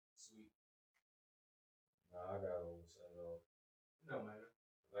 Sweet. Nah, I got over set off. No matter.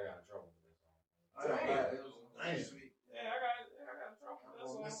 I got in trouble with this song. It was sweet. Yeah, I got in trouble with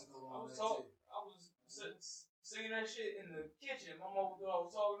that song. I was singing that shit in the kitchen. My mom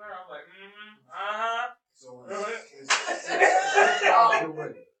was talking to her. I was like, So it's 6'5"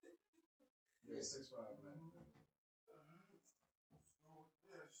 away. Yeah, 6'5", man.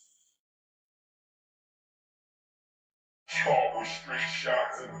 All straight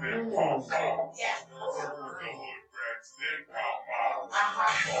shots and then pop bombs. Over the hood rats, then pop bombs.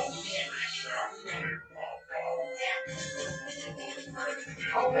 All straight shots and then pop bombs.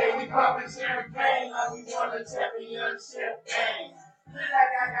 Okay, we poppin' champagne like we won a championship game. Feel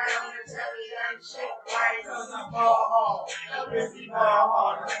like I got on the championship right, cause I'm ball hard. The busy ball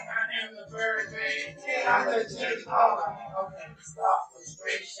hard. I am the Birdman. Yeah, I'm the J. Paul. Okay, start with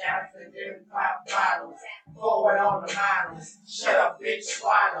straight shots and then pop bottles. Forward on the models. Shut up, bitch,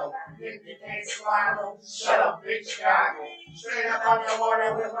 swallow. If you can't swallow, shut up, bitch, goggle. Straight up on the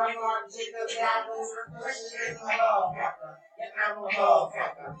water with my Martin Jacobs goggles. Pushing in the motherfucker. And I'm a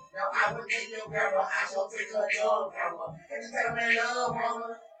motherfucker. Now I would take your grandma, I shall take her dog grandma. And you tell me love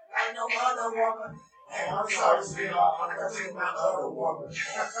woman, like no other woman. Hey, I'm sorry, sweetheart, I'm gonna take my other woman.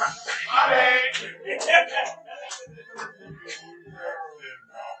 My bad.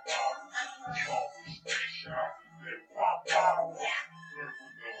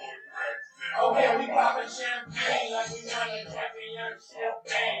 Okay, we poppin' champagne like we won a championship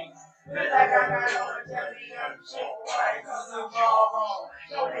game. Feel like I got on a championship right, cause I'm ball hard.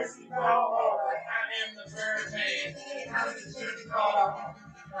 So busy ball hard. I am the Birdman. I'm the J. Paul.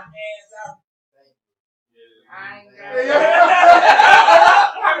 My hands up. I ain't got it.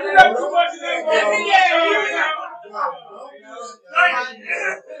 You got too much of that.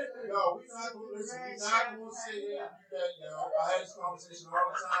 Yo, we not gonna sit here and do that, yo. I had this conversation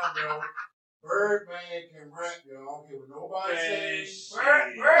all the time, yo. Birdman can rap, yo. I don't care what nobody says.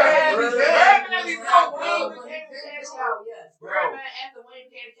 Birdman be broke. Wayne can't cash out. Yes. Birdman and the Wayne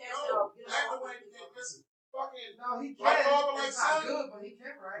can't cash out. After Wayne can't listen. Fucking No, he can't. like Father, like It's not son. good, but he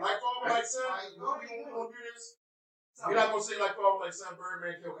can, right? Like Father, like son. You gonna do this? You're not gonna say like Father, like son.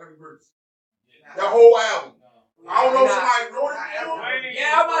 Birdman killed every verse. That whole album. I don't know if somebody wrote it.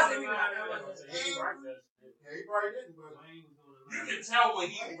 Yeah, I'm about to say we not. Yeah, he probably didn't, but You can tell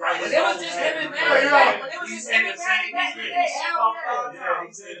when he writes. But it was just him and Manny. But it was just him and Manny back in the day. Hell yeah. Yeah,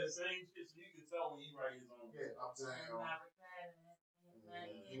 he said the same shit, so you can tell when he writes his own. yeah, I'm saying.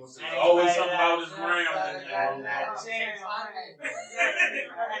 He was There's always something about his ground.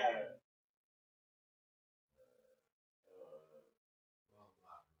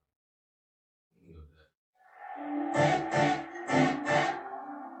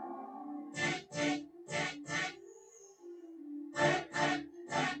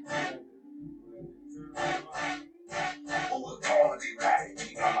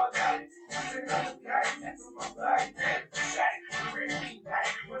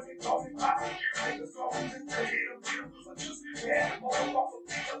 Yeah,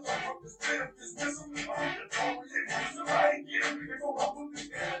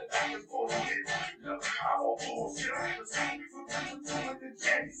 bullshit. I never seen me from two the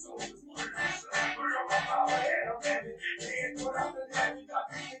Jenny soldiers. Put it on my power head, I'm heavy. Can't put out the heavy, got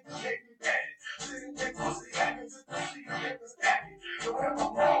people to make me bad. Sitting there, pussy, having to see you get the stacky. So when my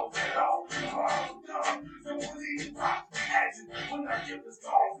balls get off, I'm done. So when these pop action, when I get the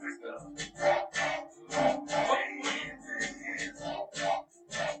song, Mr.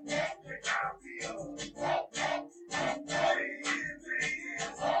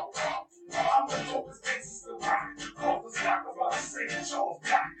 I'm the dopest gangster to rock. Call the stock about St. Charles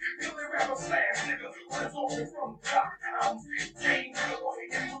Block. Billy Rapper slash nigga. What's over from Doc? I'm game nigga. Go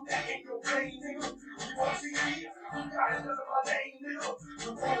ahead and put that in your brain, nigga. You wanna see me? You got it under my name, nigga. You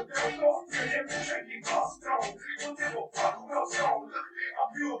wanna go off and every track you bust on. Don't give a fuck who else on. Look, I'm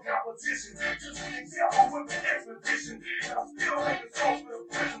pure competition. Just an example with the expedition. And I'm still making songs for the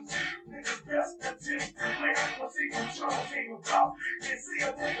prisons. Niggas best attempt to play. What's even trouble came about? Can't see a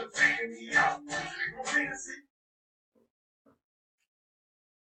nigga taking me out. You ready to see?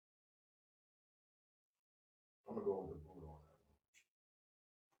 I'm gonna go with the boot on that one.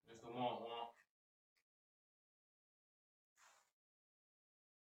 Mr. Wonk.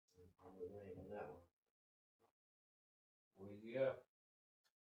 I'm with Wayne on that one. Where you at?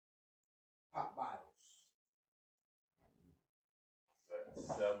 Pop bottles.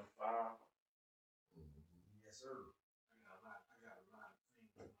 7-5. Yes, sir. I got a lot of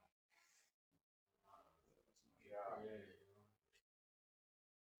things. Yeah.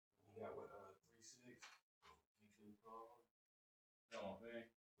 You got what, 3-6? No, man.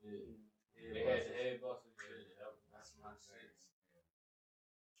 Yeah. They had the head busters. Yeah, That's my 6.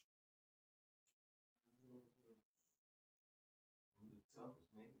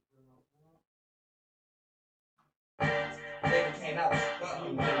 Baby came out,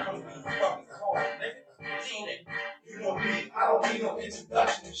 fucking fucking hard, nigga. You know me, I don't need no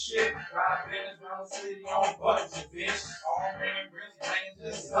introduction and shit. Ride business around the city on budget, bitch. All bringing bricks, banging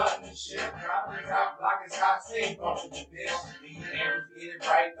just hunting and shit. Driving top block is hot, stay bumping the bitch. Me and Aaron get it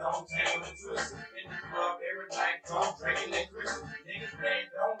right, don't tangle and twist. In the club every night, don't drinking and Christian. Niggas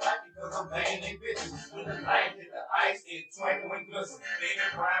they don't like it cause I'm banging they bitches. When the light hit the ice, it twinkle and glisten. Baby,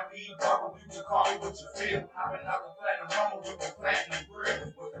 Brian, we bubble, you can call me what you feel. Hopping out the platinum rumble with the platinum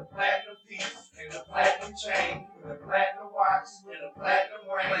grill, with the platinum piece and the platinum chain, with the platinum watch and the platinum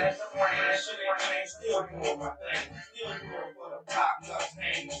ring. That shit ain't changed, still doing my thing. Still doing for the pop nuts,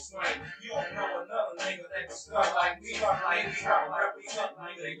 hang and swing. You don't know another nigga that can stunt like me. I'm represent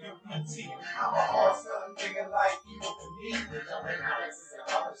like the UPT. I'm a hard selling nigga like evil to me. Jumping Alex and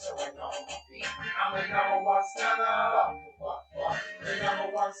other showing on my feet. I'm the number one stunner. The number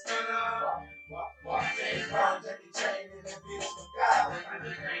one stunner. James Brown, Jackie Chain, and that bitch from God. I'm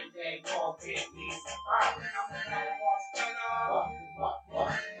the Green Day, Paul Pitt, Lee. I'm the number one stunner.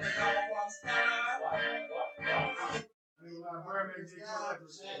 The number one stunner. Birdman did I don't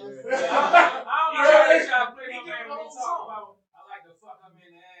know how they try to play my man when he talk about I like to fuck him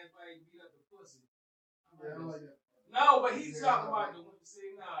in the ass while he beat up the pussy. Yeah, I like that. No, but he's talking about the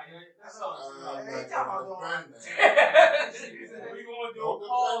see nah, that's all. Hey, talking about the We gonna do a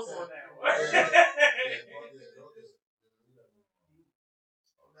pause on that one.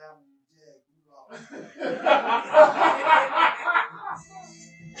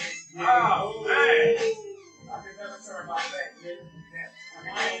 Oh man. I can never turn my back, nigga.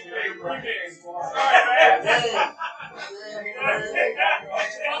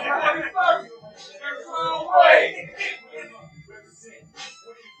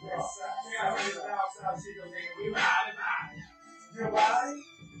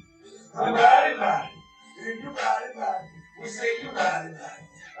 We say you ride it,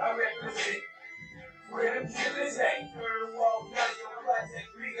 I represent. Where them killers ain't, third wall,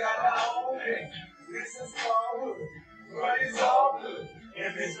 we got our own thing. This is small hood, but it's all good.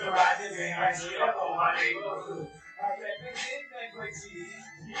 If it's the right thing, I shit up on my neighborhood. I represent that great city.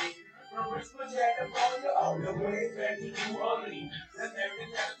 From Richmond, California, all the way back to New Orleans. That's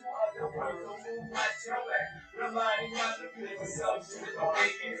everything to other world, don't move my tail back. Reminding myself of myself, shit don't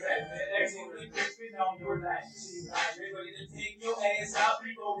make it back. That actually crisping on your life. They're ready to take your ass out,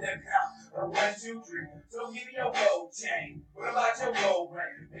 people that count. 1, 2, 3. So give me your gold chain. What about your gold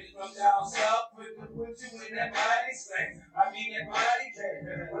ring? They come down south, put you in that body slang. I mean that body gang.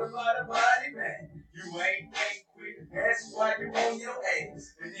 What about a body man? You ain't quick. That's why you on your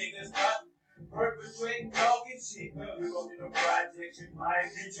ass. The niggas not perpetrating talking shit. You go to the project, you might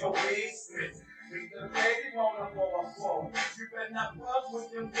get your wig split. If the lady wanna go up forward, you better not fuck with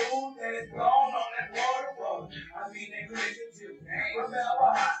them dudes that is gone on that water road. I mean, they clear you too. Remember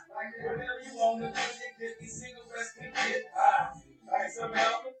high, like whatever you want to do, they 50 cigarettes can get high. Like some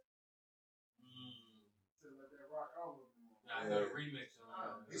help. the remix.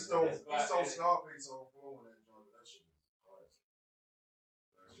 He stole Scarface on phone when that joint. That shit was classic.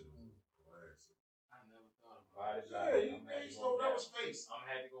 That shit was classic. I never thought about it. Yeah, he stole that was Face. I'm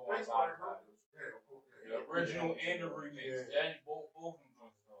had to go Face on like Spotify. the original and the remix. That both of them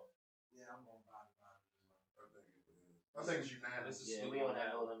joints though. Yeah, I'm gonna buy it. I think it's unanimous. Yeah, we don't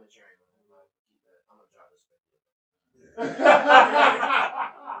have no limit train. I'm gonna drop this.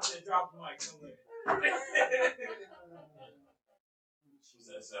 Drop the mic. Was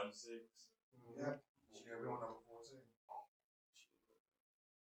that 7-6? Yeah. Yeah, we on number 14.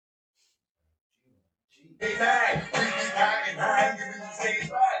 Hey, man, we be back and high, giving you stage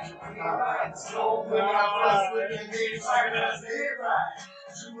right. So when I was with the niggas, I got stay right.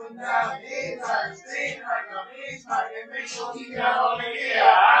 Juvenile, head right, stay right, now head right, and make sure he got all the air,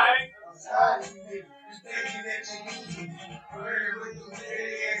 alright? I'm tired of you niggas, you thinking that you need me. Flirting with them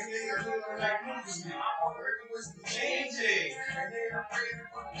dirty ass niggas looking like movies. I'm working with some changes, and then I'm ready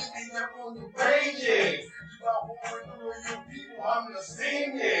for picking up on the ranges. You got one through your people, I'm the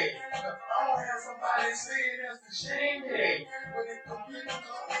same day. If I don't have somebody saying that's the shame day. When the computer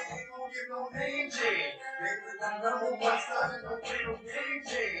come in, ain't gon' get no name J. They with the number one son and don't play no game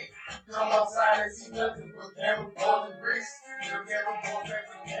J. Come outside and see nothing but camera balls and bricks. Your camera balls back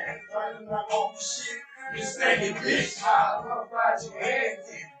to the hand, running like all shit. You stinking bitch, I'll ride your head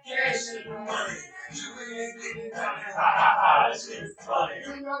in. Cash in the money. You ain't getting nothing. Ha ha ha, that shit is funny.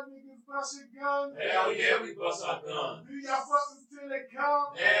 You got niggas bust your gun. Hell yeah, we bust our guns. Do y'all fuck them till they come?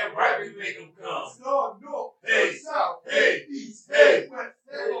 Damn right, we make them come. North, Hey, south, hey, east, hey. west.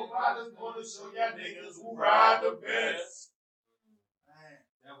 Everybody's gonna show y'all niggas who ride the best. Man,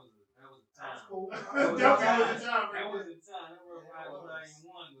 that was a time. Cool. That was a time. That was a time. That was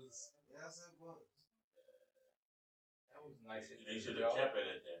 591 was. Yes, it was. That was nice. They should have kept it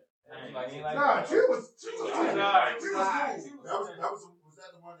at that. Nah, she was cool. Was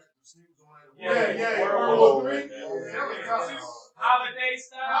that the one that the sneakers on at the Yeah. World War III? That was tough. Holiday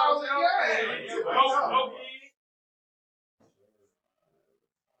style. Yeah.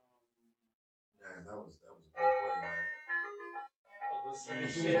 Man, that was a good play, man.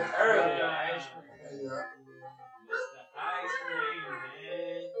 Shit earlier. Ice cream. Yeah. Mr. Ice Cream,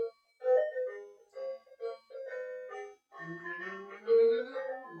 man.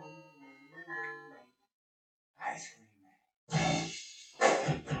 Ice cream, man.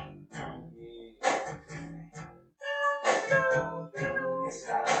 It's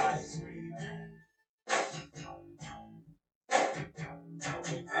got ice cream, man.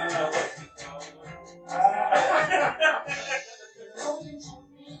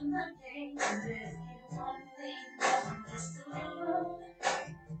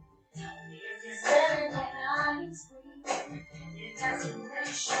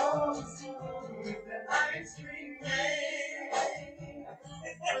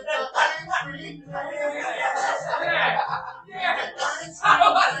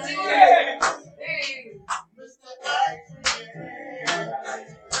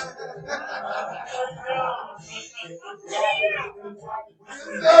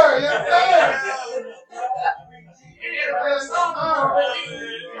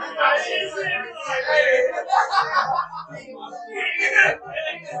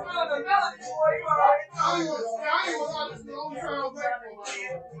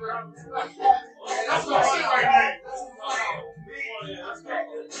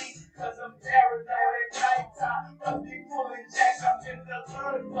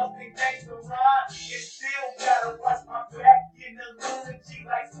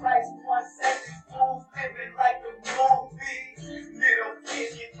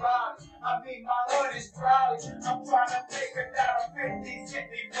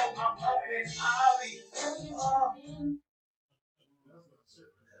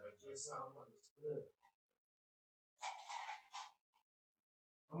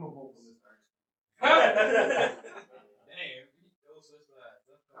 I'm gonna vote for this ice Damn,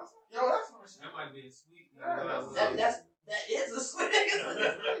 Yo, that's my shit. that might be a sweet. That is a sweet.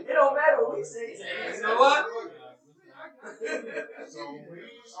 It don't matter what we say. You know what? So we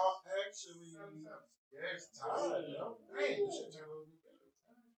are actually tired, yo. Hey, you should turn over.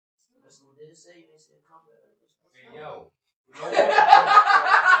 That's what they say. They said come back. Hey, yo.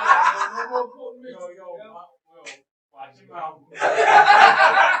 No more quoting me. Watch your mouth. I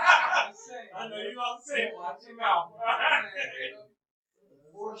I know you gonna say it. Watch your mouth.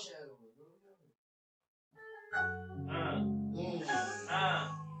 Foreshadowing.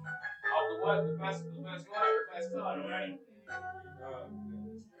 Off the what? The best what? The best color, right?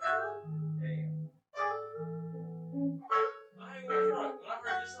 Damn. I ain't gonna front. When I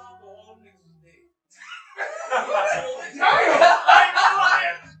heard this song, all them niggas was dead. Damn!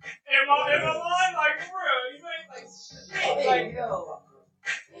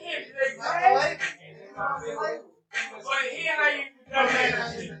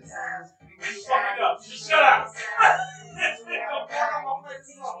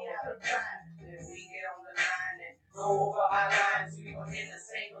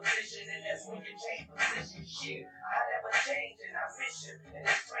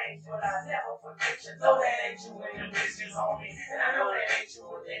 mistakes, but I never forget you. Know that ain't you and them bitches on me. And I know that ain't you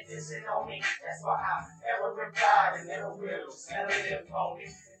and they dissing on me. That's why I never replied and never will. Never live on me.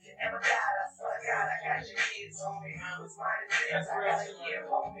 If you ever died, I swear to God, I got your kids on me. What's mine is theirs, I got your kid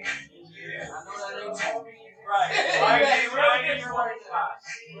on me. Yeah, I know that ain't on me. Right. You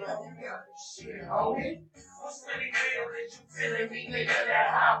got this shit, homie. What's really real that you feeling me, nigga? That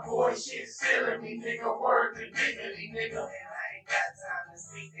hot boy shit feeling me, nigga. Word to dignity, nigga. And I ain't got time to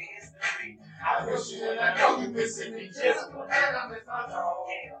speak the history. I miss you and I know you missing me. Just put that on this other.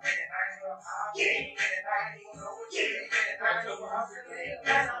 Yeah, man, I ain't gonna hide. Yeah, man, I ain't gonna know. Yeah, man, I ain't gonna hide.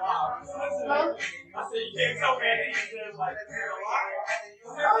 I said you can't come in and you said like that.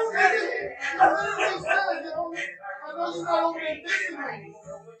 I know you're not over there dissing me.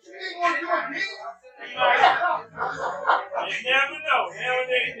 You ain't gonna do it, me. You never know.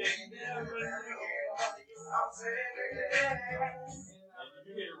 Nowadays, you never know. Did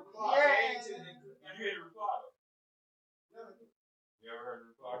you hear the reply? Did you hear the reply? You ever heard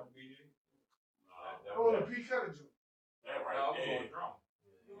the reply from BG? Oh, the P Cutter joke. That right there. It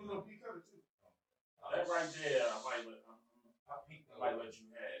was on P Cutter too. That right there, I might let you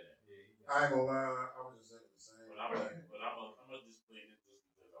have that. I ain't gonna lie, I was just saying the same. But I'm gonna just play this just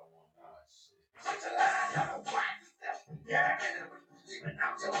because I want to.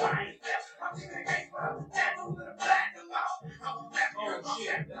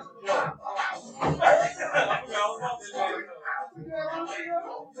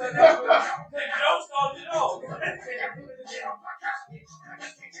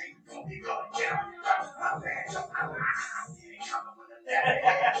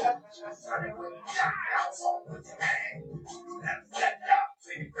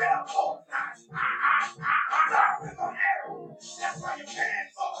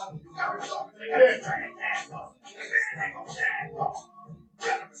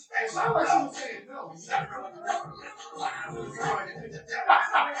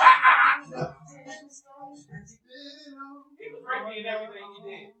 He was rapey in everything he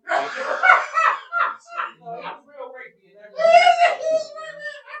did. Real rapey in everything.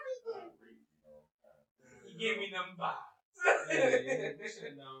 He gave me them vibes.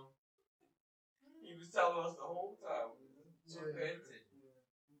 Should know. He was telling us the whole time.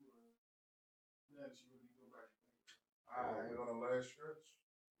 Alright, on the last stretch.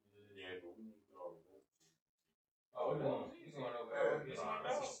 Yeah, but we need to go. Oh, he's going over there. He's going over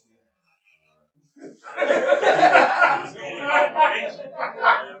there.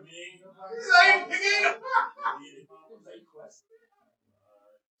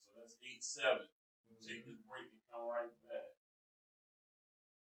 So that's 8-7. Take this break and come right back.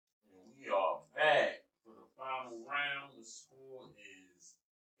 And we are back for the final round. The score is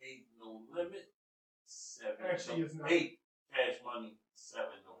 8 no limit, 7 Actually, it's not. 8 cash money, 7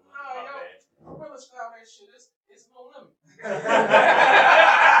 no limit. My bad. I really style that shit. It's no limit.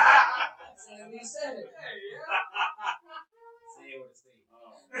 He said it. Hey, yeah. Say it with a state.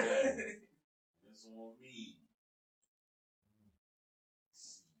 Oh, man. This on me.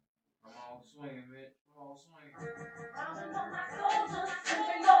 Come on, swinging, man. Come on, swinging.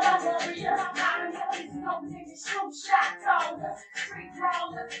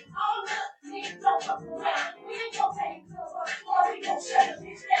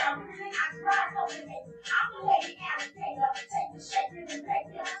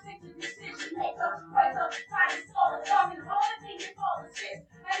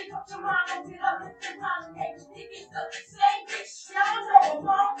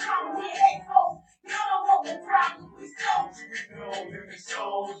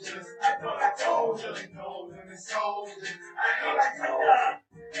 Soldiers, I thought I told you, no limit soldiers, I thought I told you.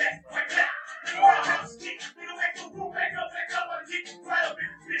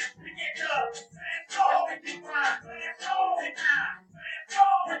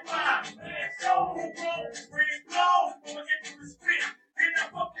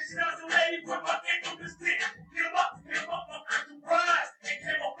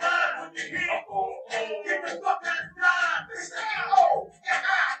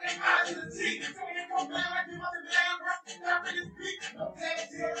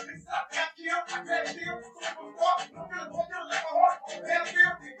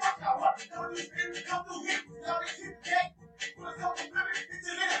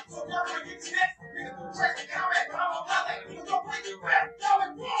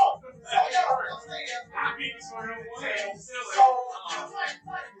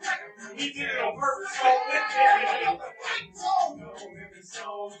 He did it on purpose. No limit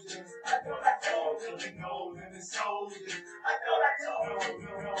soldiers. I thought I told you. No limit soldiers. I thought I told you.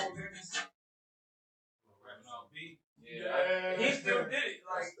 No limit soldiers. Yeah. He still did it.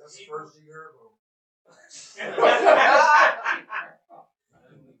 Like, That's the first you heard of. I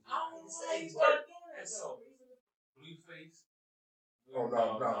don't know why he started doing that though. Blueface. Oh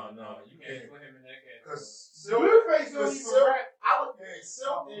no. You can't put him in that category. Because Blueface don't even rap.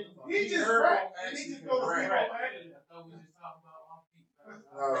 Silk, He just rap. And he just goes to Rap. acting. I thought we just talking about off people.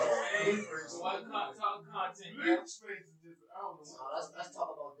 Blueface. What talk content? Blueface is just, I don't know. Let's talk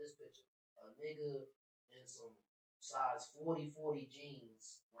about this picture. A nigga in some size 40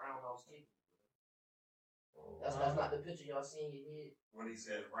 jeans, roundhouse kicking. That's not the picture y'all seen in your head. When he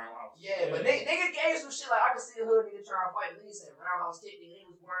said roundhouse. Yeah, but nigga gave some shit like I could see a hood nigga trying to fight. Nigga said roundhouse kick. Nigga, he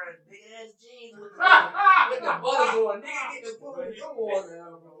was wearing big ass jeans with the butters on. Nigga get the pulling. Come on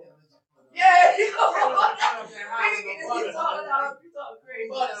now, bro. Yeah, you know. Nigga get this. You talking crazy.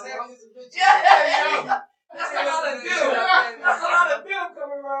 Yeah. That's a lot of film. That's a lot of film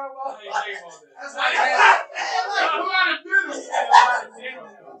coming around, bro. That's like a lot of film.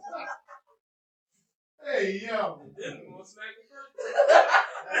 Hey, yo. The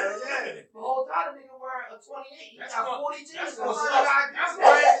whole time the nigga wearing a 28. He got 40 jeans. That's gonna slow the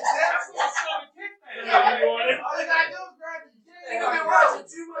kick. All you gotta do is grab the jeans. Nigga been watching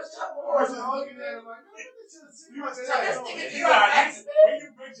too much Chuck Norris. Looking at him like, When you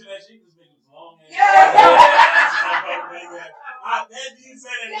picture that shit, this nigga was long ass. Yeah. That dude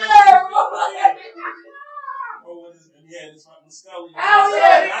said that. Yeah, bro. Oh, yeah, this fucking Scully. Hell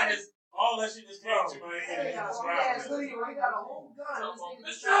yeah. All that shit just came to my head. He got a whole gun.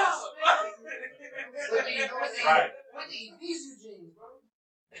 Right. With these diesel jeans, bro.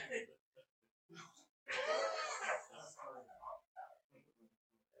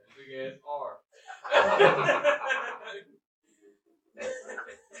 Big ass R.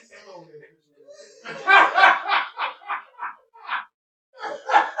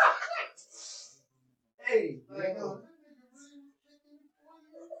 Hey,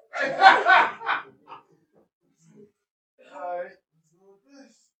 alright, let's go with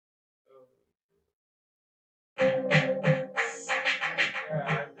this.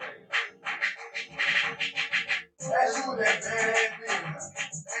 That's you that badass nigga.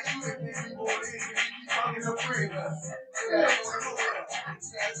 That's you that nigga you want in and you keep fucking up friends.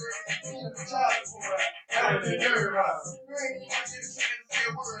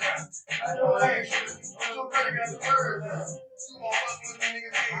 I know I ain't shit. Your brother got the word now. You won't fuck with the nigga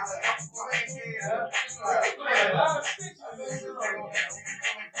face. I ain't scared,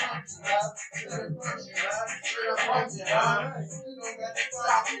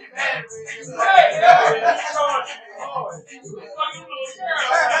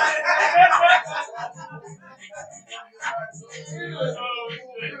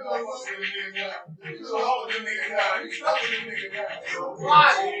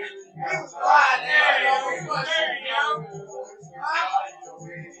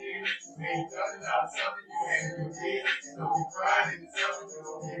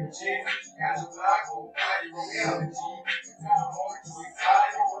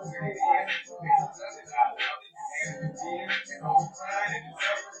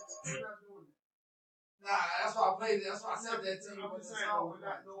 that's why I played it. That's why I said that to you. I'm just saying, though, we're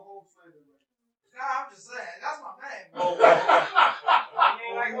not no whole flavor right Nah, I'm just saying. That's my man. Oh,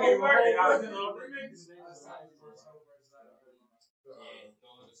 Like we working. I was in a remix.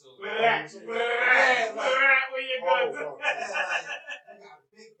 Where you going?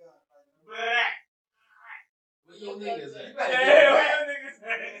 where your niggas at? Where your niggas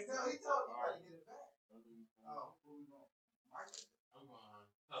at? He told you to get it back. Oh, where we going? I'm going.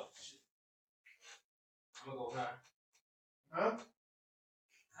 Oh shit. I'm gonna go high. Huh?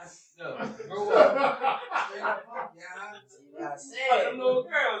 No. Go up. Straight up, yeah. You gotta say it. Them little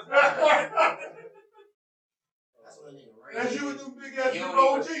girls. That's what a nigga raised. That's you with them big ass You big don't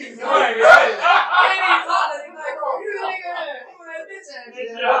old even- jeans. Right, I ain't even talk to him like, oh, you nigga. You that bitch ass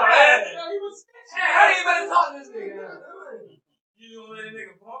nigga. How do you better talk to this nigga? You don't let a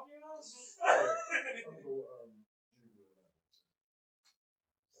nigga pump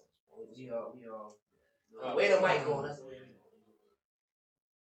you know? We all. Wait the mic on. That's the way we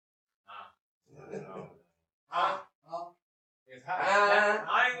go. It's hot. I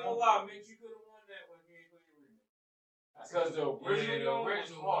ain't gonna lie, Mitch, you could have won that one. You ain't put your remix. Because the original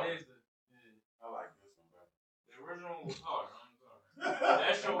one is the. I like this one, bro. The original one was hard. I'm sorry.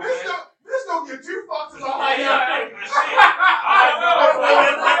 That show was. This don't give two fucks about how you I know.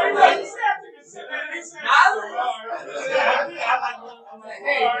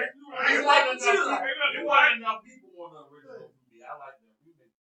 You like it too. You want enough people on the original movie. I like them.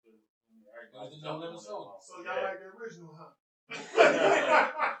 So y'all like the original, huh?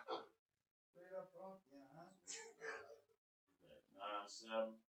 Nah, around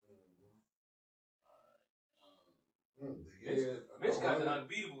 7. Mitch got the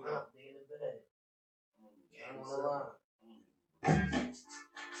unbeatable though.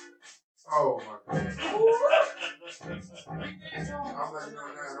 Oh my God. I'm letting you know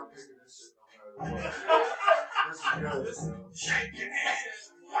now, I'm picking this shit no matter what. This is good. Shake your ass.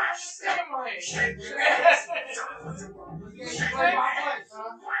 Watch yourself. Shake your ass.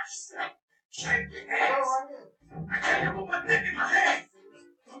 Shake your ass. I can't put my dick in my hand.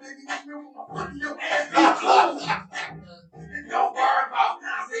 So maybe you feel my foot in your ass. Be cool. Don't worry about it.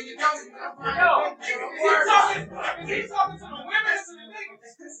 See, you don't even know. He's talking to the women and to the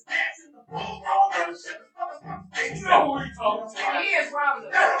niggas. You know who he talking to. He is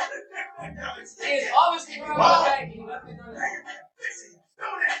robbing us. He is obviously robbing us.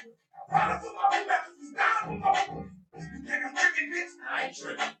 I ain't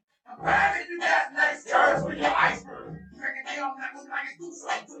tripping. I'm glad you got nice curves for your iceberg. Drinking down that was like it do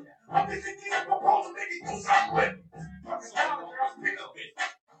something to you. I'm thinking you propose to make it do something with me. Fucking down the girls pick up it.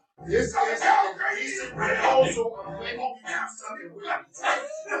 This is how crazy. And also, they won't be down something with me.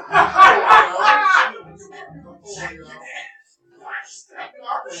 Shake your ass. Watch yourself.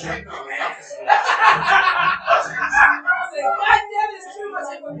 Shake your ass. God damn, it's too much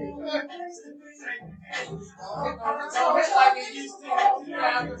information. It's like it used to.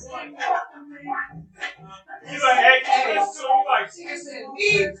 You like acting this too? You like she said, me.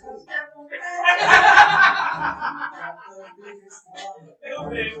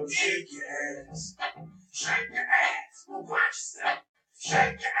 Shake your ass. Shake your ass. Watch yourself.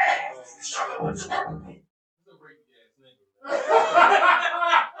 Shake your ass. Show me what you're working with.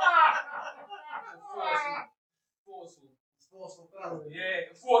 Forceful felony.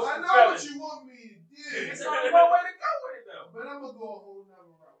 Yeah, forceful I know felony. what you want me to do. It's only one way to go with it though. But I'm gonna go a whole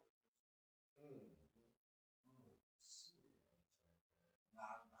nother route.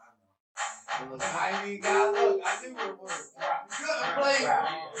 I ain't even got look. I knew it was. You couldn't play.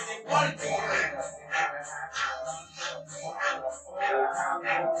 They wanted to.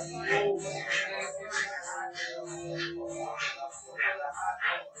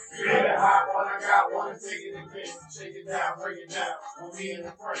 Yeah, hot one, I got one, take it and piss. Shake it down, break it down. With me in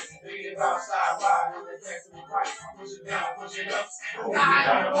the front, thinking about side ride. With the text in the right, push it down, push it up. He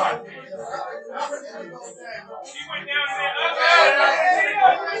went down there.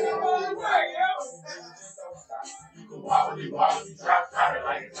 You can wobble, drop it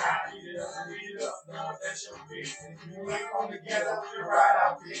like a time. Beat it up, now that's your bitch. You ain't come together, you ride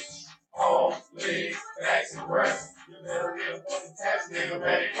out, bitch. Arms, legs, backs, and breasts. You better live for the tax, nigga,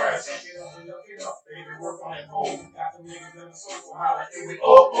 better press. Get up, baby, work on that pole. Got them niggas in the circle, holla, hey, we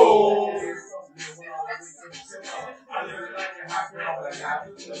oh. I live it like a hot girl, but I got to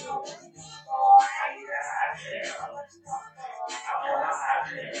do it.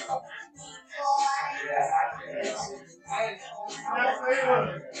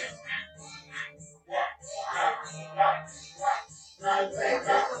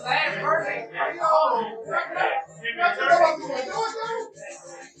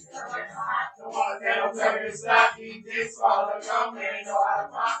 Stop eating this while I'm coming. Know how to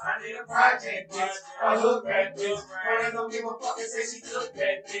pop. I need a project, bitch. I look at bitch. But don't give a fuck and say she took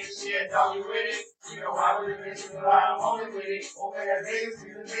that bitch. Yeah, dog, you with it? You know how it is, you know I'm only with it. Open that niggas,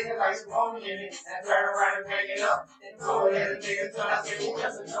 you the nigga like some homie in it. And turn around and bring it up. And throw it at the nigga till I say, who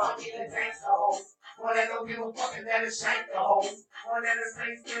just a dog? Get a gangsta hoe. One that don't give a fuck and that is shank the hoe. One that is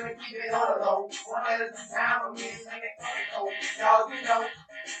face still and keep it on the low. One that is the time for me and sing it. Y'all, you know.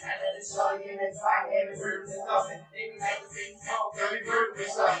 And let it show you in that fight, every bird is nothing. They be like the big smoke, every bird is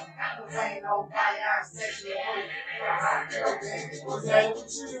something. I don't ain't no fire, I'm sexy and free. You're a hot girl, baby. What's that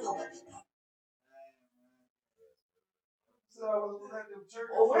with you? So I was let them church.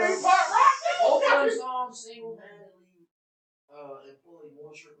 Both of them songs single-handedly employed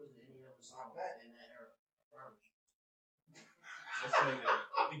more strippers than any other song back in that era.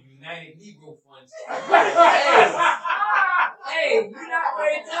 The United Negro Funds. Hey, you not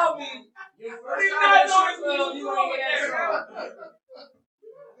ready to tell me your first time at strip club, you ain't get that song.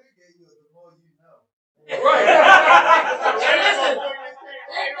 Right. Hey, listen.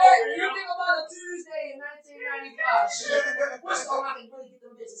 Hey, you think about a Tuesday in 1995. Shit. What's going on? I can really get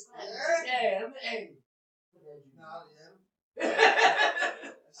them bitches clapping. Yeah, hey.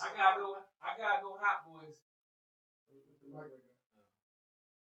 I gotta go Hot Boys.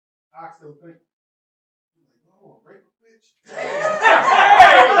 I still think. Oh, rape a bitch.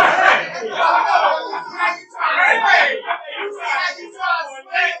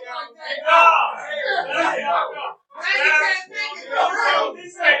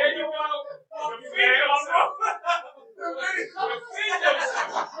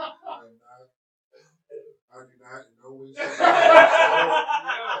 I do not in no way shape or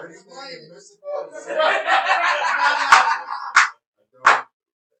anything in mystical. I don't,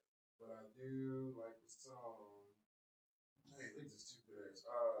 but I do like the song. Hey, they just too good.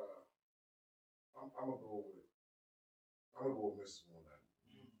 I'm gonna go with Mrs. One Night.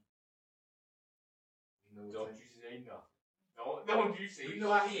 Don't you say nothing. Don't you say. You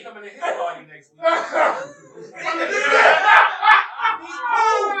know how he coming to his party next week.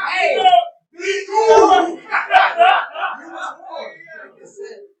 Hey, be cool.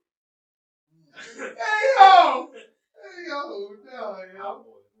 Hey yo, no, yo.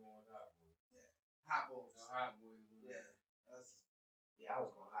 Hot boys. Yeah, I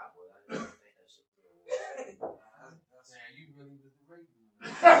was going hot boys. I didn't think that shit through. Man, you really was the great dude.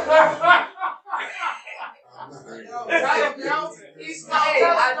 He's hey,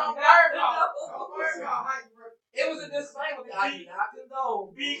 I don't worry about how you. It was a disclaimer. I did not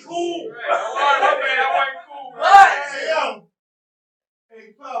condone. Be cool. Right. I wasn't cool. But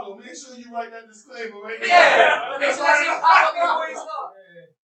Hey, Pablo, make sure you write that disclaimer right now. yeah, make sure that's pop up before you start.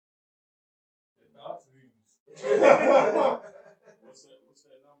 What's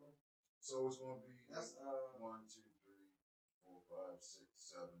that number? So it's gonna be 1, 2, 3, 4, 5, 6,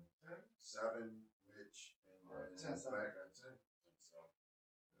 7, Mitch, and then back at 10.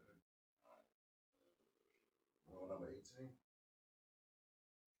 So, number 18.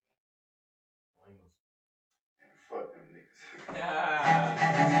 Fuck them niggas.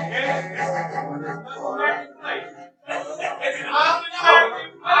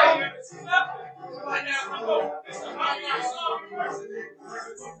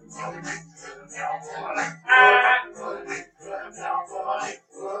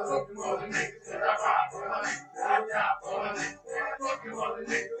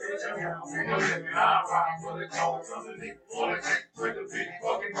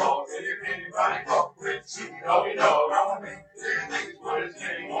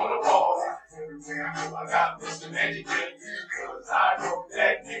 I got Mr. Magic cause I know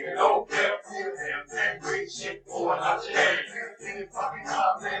that nigga don't care. That great shit pouring out your head. Any fucking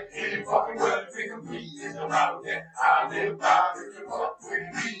time, man, any fucking way, pick a beat. It's the model that I live by. If you fuck with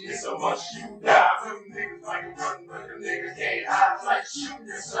me, it's a must you die. Them niggas might run, but them niggas can't hide. It's like shooting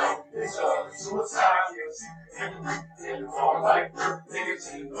yourself. It's a suicide. Every week, in the car like dirt.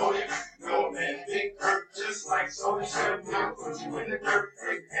 Niggas ain't know it. No man, big hurt. Just like soda shit, will put you in the dirt.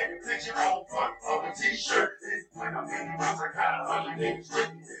 And you picture on front of a t-shirt. When I'm in the woods, I got 100 niggas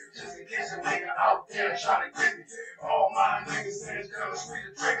with me. Just in case a nigga out there try to get me. All my niggas say it's gonna squeeze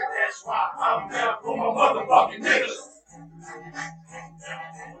the trigger. That's why I'm there for my motherfucking niggas.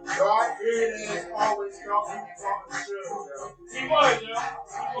 God is always talking the show. He was, yo.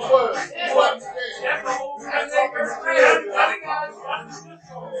 He was. That's the whole thing. That's the first thing. He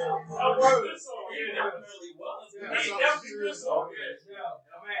definitely was. He definitely was. Yo,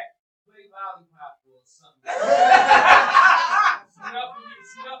 man, play lollipop or something.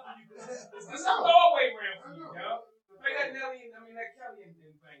 Snuffing you. It's a throwaway round for you, yo. Play that Nelly, that Kelly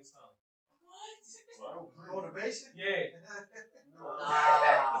and thing song. Motivation? Yeah.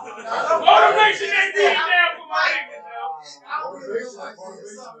 Motivation ain't being down for my niggas, yo. Motivation is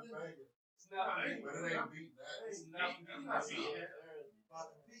banging. Snuffing. But it ain't beating that. Snuffing.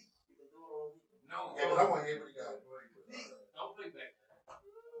 No. Yeah, but I want to hear what he got to play. Don't play back.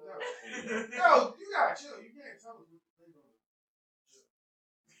 Yo, you gotta chill. You can't tell us what to play on.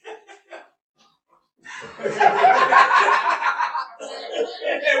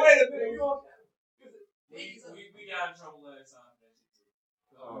 Hey, wait a minute. We got in trouble last time.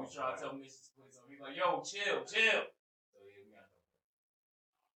 We was trying to tell Mrs. to play something. He's like, yo, chill. So yeah, we got in trouble.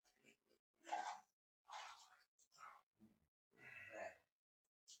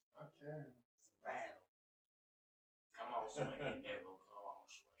 Okay. Come on, swing. Come on,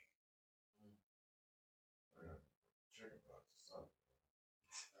 swing. Chicken pox or something.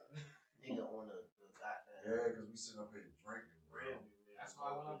 Nigga on the goddamn. Yeah, because we sitting up here drinking, bro. That's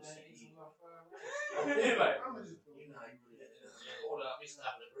why I went up there and ate some fried rice. He's like, I'm gonna just You know how you really hold up, it's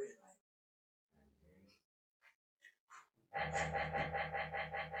not the bread.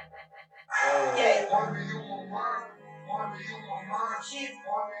 Yeah. One me on my mind. One me on my mind. Shit.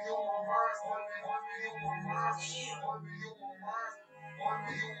 One me on my mind. One me on my mind. Shit. One me on my mind. One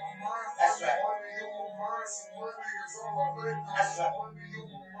me on my mind. That's right. One me on my mind. Some one niggas on my plate. That's right. One me on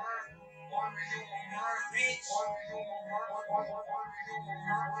my mind. One me on my mind. Bitch. One me on my mind. One me on my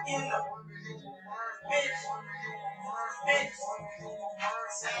mind. One me on my mind. Bitch. One me on my mind. bitch.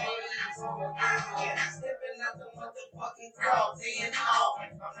 Stepping out the motherfucking crowd, day and all.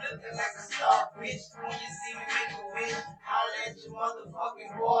 I'm looking like a star, bitch. When you see me make a wish, holla at your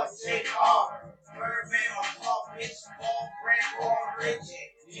motherfucking boy, J.R. Birdman, my paw, bitch. Ball, grand, ball, rich.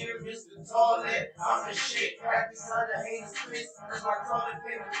 Dear Mr. Toilet, I'm the shit. Grab this other haters, Chris. Cause my toilet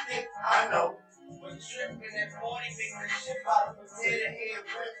paper thick, I know. When tripping at 40, make the shit out of potato head,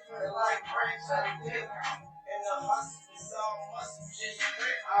 whip for the light branch out of dip. And the hustle is all muscle, just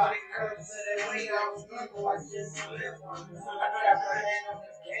grip. All it comes to the way I was struggle, I just flip. I got my hand on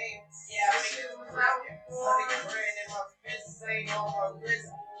the game, yeah, I make it flip. 100 grand in my fist, ain't on my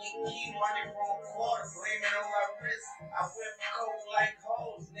wrist. Keep money from a quarter, blame it on my wrist. I whip coke like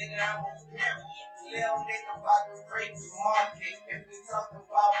hoes, nigga, I'm a pimp. Little nigga about to break the market. If we talk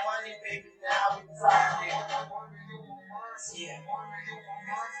about money, baby, now we talking. Yeah.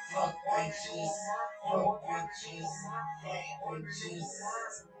 Fuck bitches. Fuck bitches. Fuck bitches.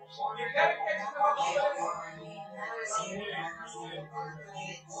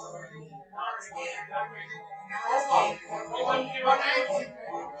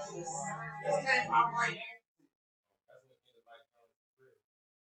 Get money.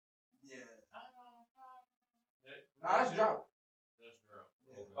 Nah, that's drop.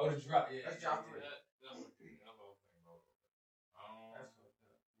 Oh, the drop, yeah. That's drop 3.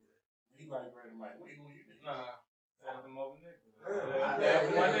 He might bring the mic. What you gonna use? Nah. That's the mother nigga. Yeah,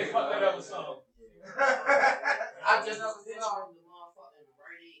 one day fuck that other song. I just know the motherfucking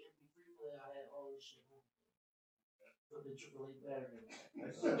Brady MP3 player I had all this shit. Put the AAA battery in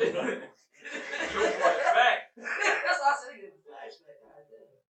it. You brought it back. That's why I said it was a flashback. God damn.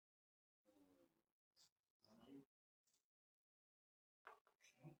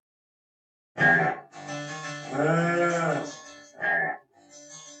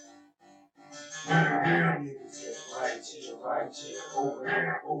 Right here, over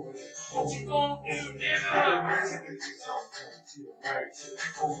there, over there. What you gonna do, nigga? Right here,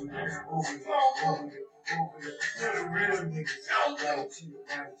 over there, over there, over there. Where the real niggas out right here,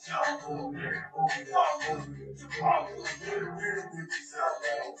 over there, over there, over there. Where the real niggas out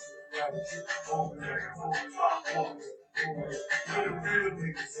right here, over there, over there, over there. Where the real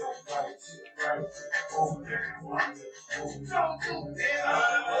niggas at right here, over there, over there, over there. Don't do that. All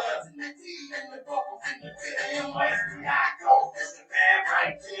the words in the tea and the bubbles in the pit. And where I go, it's the man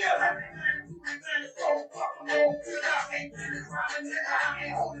right there. I ain't really rhyming it. I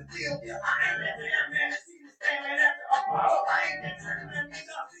ain't on the deal. I ain't that damn man that see me standing at the Apollo. I ain't that turning at me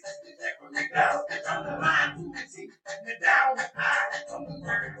nothing. They check with me down. From the line to the T. And down the eye. From the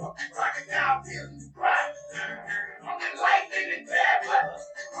murder up. Rocking down till you cry. I'm the lightning and bad weather.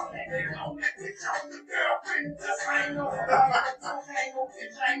 I'm that nigga on that bitch on the girlfriend. Just ain't no ain't no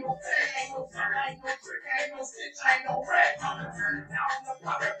bitch, ain't no tag, ain't no son, ain't no trick, ain't no stitch, ain't no rat. I'm the turn down the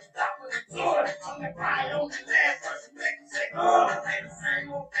pop, stop with the door. I'm the cry on the last person, make you say, oh, ain't the same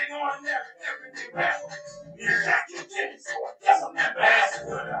old thing on everything rap. You shot your Jimmy, so I guess I'm that bastard.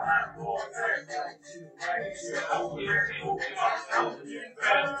 With a hot boy, right here, over here, over here, over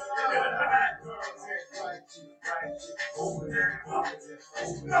there, over there.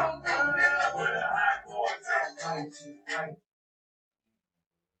 No, with a hot boy, right.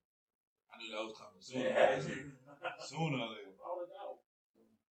 I knew that was coming soon. Sooner or later.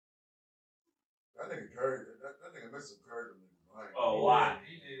 That nigga Curry, that nigga missed some Curry to me. Oh, why?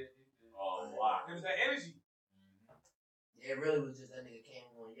 He did. Oh, why? It was that energy. Yeah, it really was just that nigga came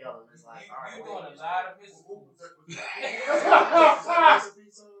on yelling. It's like, all right, you doing a lot of business.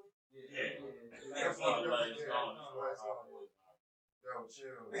 That's not like it's gone. Yo,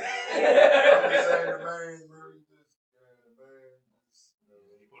 chill. I'm just saying the man really just, the man just,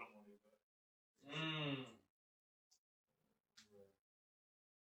 he put him on his back.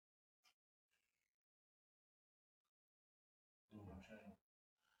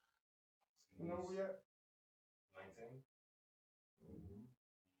 You know where we at? 19.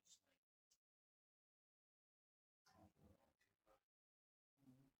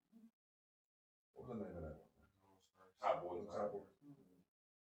 What's the name of that? Top Boys. Top Boys.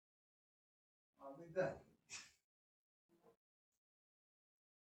 I'll be done.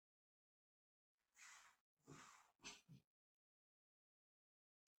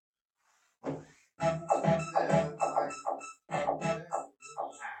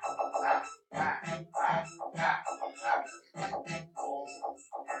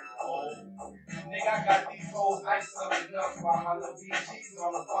 Nigga, I got these hoes ice up enough while my little BG's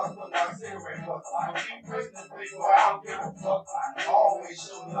on the bus with my cigarette butts. I keep pushing this big boy, I don't give a fuck. I always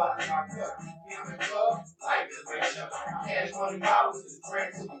shooting up in my cut. In the club, life is a shut. Cash money models is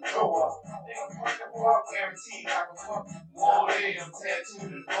grand to me. go up. Nigga, fuck the boy, guaranteed I can fuck all day. I'm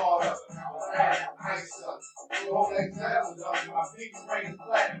tattooed and balled up. I'm riding ice up. You hold that glass up. My big ring is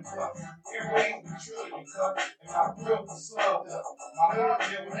platinum cup. Earrings be trillion cut. And my grill be slugged up. My hood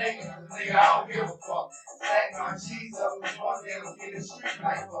never hanging. Nigga, I don't give a fuck. Stack my cheese up with one day I'm getting street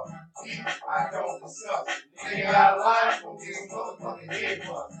life up. I don't discuss. Nigga got a line from getting motherfucking head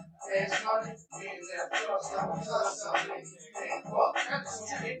bust. Cash money, means that trust, I'm gonna touch something. You can't fuck. That's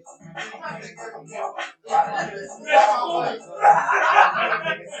shit. I'm not gonna give a fuck.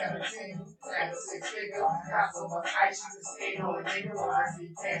 Grab a 6 figure, got so much ice you can skate on a nigga. When I see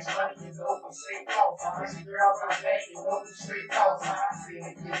cash money, it's open straight off. I see girl on back, it's open straight off. I see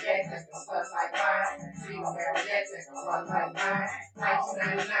a kid back that can stunt like mine. See a Mariette that can run like mine.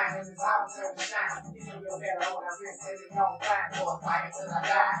 1999 is his opportunity to shine. You know you're better on that wrist than it don't find. For a fight until I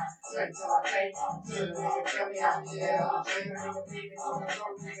die, straight till I pay. Till the nigga kill me out of jail. Train a nigga beat me to the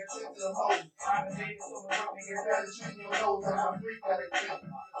road, nigga trip to the hole. I'm a nigga to the road, nigga better treat your nose. I'm a freak of the king.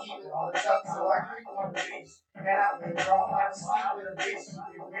 Keep it on the chuck, so I creep on the beach. Man, I've been wrong, never sleep with a bitch.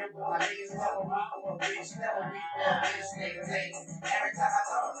 You remember my niggas never weak for a bitch. Never weak for a bitch, nigga, nigga. Every time I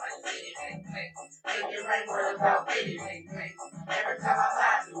talk, I just say it, nigga, nigga. If you ain't worried about it, nigga, nigga. Every time I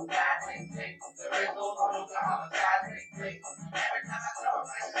lie, do lie, nigga, nigga. The red goes on to homicide, nigga, nigga. Every time I talk,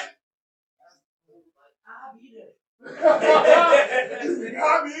 I say, I'll be there.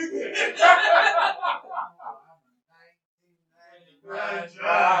 I'll be there.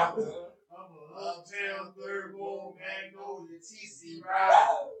 I'm a uptown third world Magnolia TC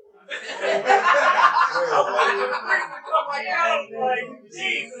ride.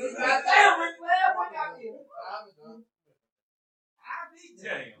 Jesus, damn, Rick Flair, what y'all get? I be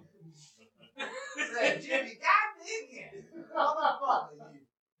damn. Say, Jimmy got me again. I'm not fucking you.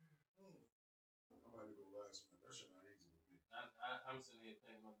 I'm about to go last one. That shit not easy. I'm sitting here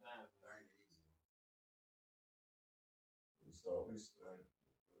thinking my time. That ain't easy. We start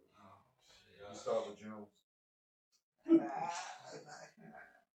with Jones.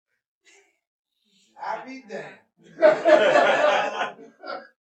 I be damned.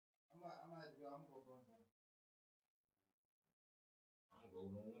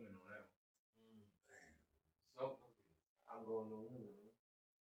 I'm going no women.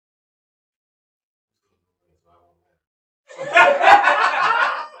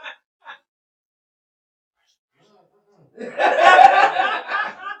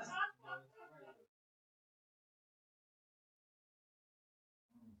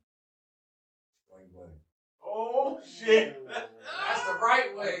 Oh shit! That's the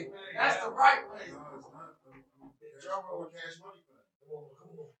right way. That's the right way. No, it's not. Y'all know what Cash Money for that.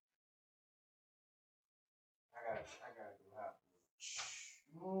 Come on. I gotta do hot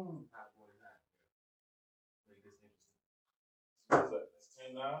boy. Hot boy, hot. Make this interesting. That's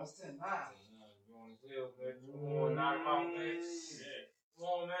 10-9. That's 10-9. You want to sell, bitch? You want to knock him out, bitch? Yeah.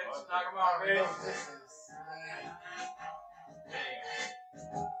 Come on, bitch. Knock him out, bitch.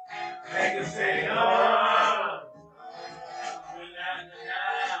 Niggas say,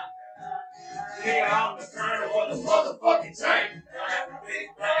 yeah, I'm the colonel of the motherfucking tank. I have the big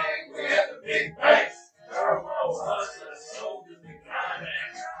bang, we have the big banks. Third world hustlers, soldiers, and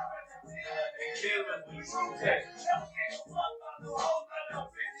climax. They killing the true tech.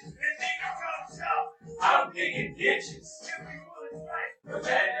 I'm digging ditches. But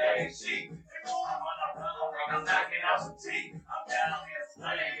that ain't cheap. I'm knocking out some teeth. I'm down here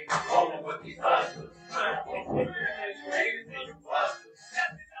slaying. Rolling with these hustlers. You haters and you busters.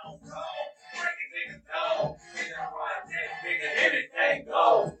 Breaking niggas down. And I'm right there. Bigger anything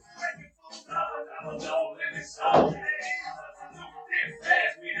goes. Breaking fools dollars. I'm alone in this soul.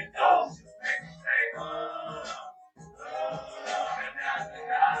 Pass me the dose.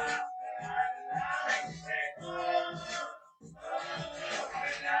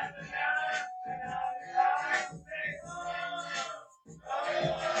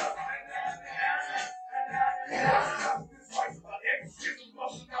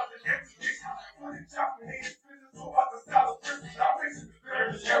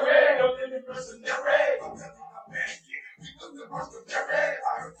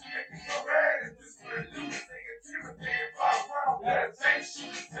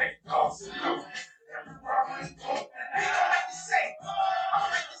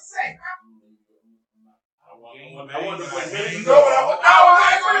 I wonder what you know what I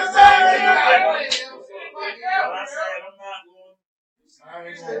was going to say. I said I'm not going. I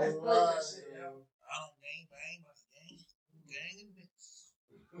ain't going to lie. I don't gang bang, but gang and bitch.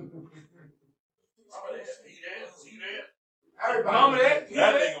 See that? Everybody. Mama, that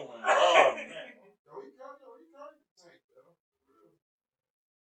nigga went. Oh, man.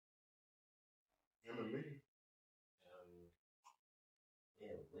 Him and me.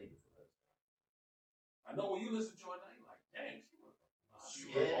 Yeah, legal for that. I know when you listen to it now, you're like, dang, she was. She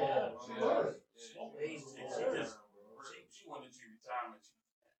wanted to retirement.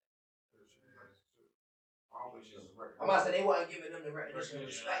 I might say they wasn't giving them the recognition and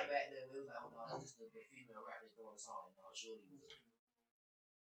respect back then. It was like, oh no, that's just the female rapper doing a song. No, surely was.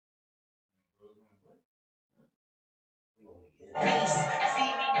 Beast,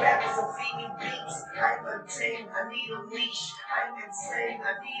 feed me rappers and feed me beats. I'm a team, I need a leash. I'm insane,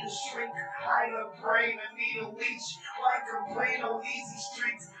 I need a shrink. I'm a brain, I need a leash. Why complain on easy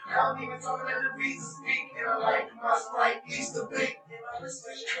streets? I'm even talking to the beats speak. And I like my sprite Easter big. And my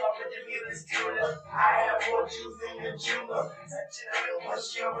restriction off with the music tuner. I have more juice than the jeweler. Touching a real much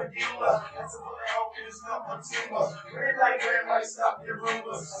your medulla. That's a bullet hole in this not a tumor. Red light, stop your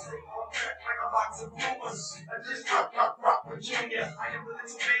rumors. I think I'm back like a box of rumors. I just rock with Junior. I am willing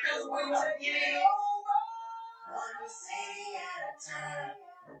to make us wait to get it over. One city at a time.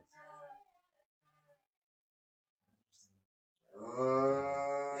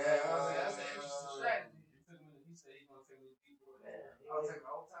 That's an interesting strategy. He said he's gonna take these people. Man, I was taking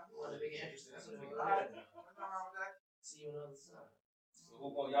my whole time. One of the big interesting. That's what we got. Nothing wrong with that. See you on the other side. So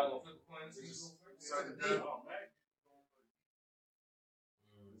who going? Y'all gonna flip the coin? Suck it down. Oh, man.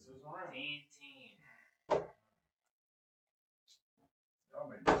 10-10. Y'all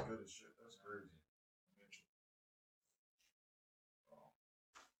make this good as shit. That's crazy.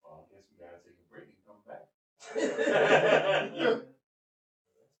 Well, I guess we gotta take a break and come back.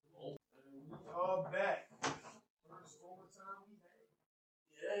 All back. First overtime we had.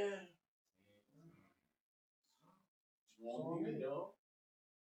 Yeah. You want me, dog?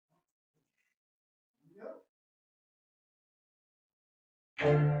 Yep. Hey,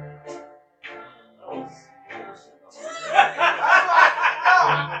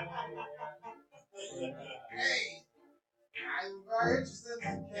 I'm very interested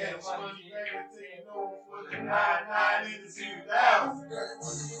in cash money back until you know for the 99 in the 2000.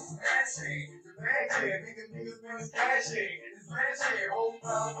 The magic, niggas been his magic. It's magic, whole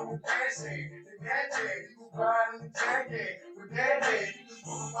pound from the magic. The magic, you go buy in the jacket. With magic, you just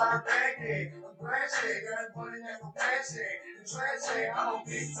go buy a baggy. A magic, got money that for magic. The tragic, I'm a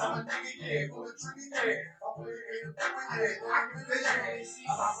big time a nigga, yeah. Pull the trigger, yeah. I'll play it in the paper, yeah. I'm the vision, see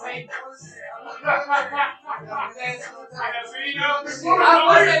my brain, bullshit. I'm the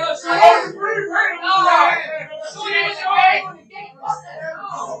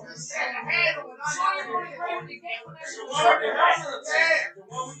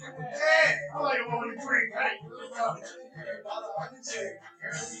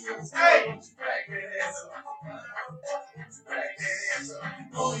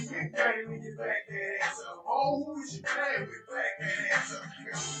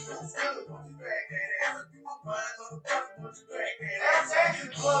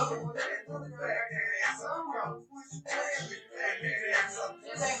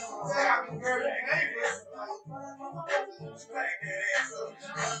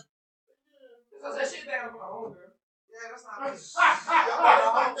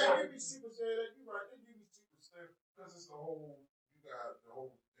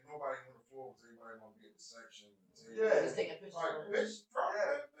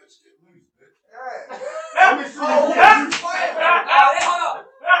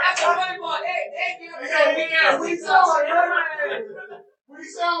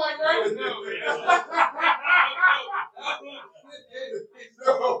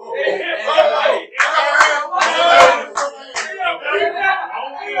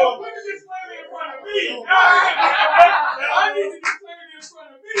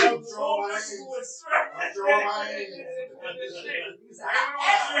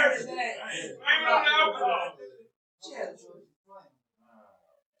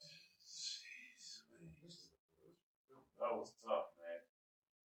That was tough, man.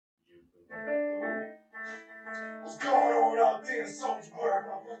 What's going on out there in Soldier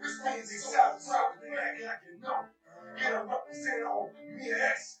World? This means they shout drop the back like you know. Get a represent on me and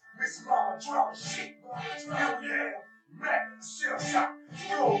X. Miss Mama drama shit. Hell yeah. Mac, shell shot.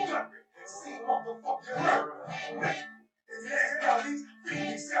 Yo, duck it. See motherfucker hurt. Mac. And that's how these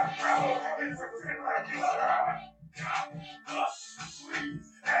Phoenix got proud. And represent like you. Please.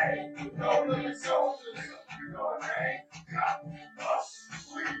 Hey, no limit soldiers. You know what I mean?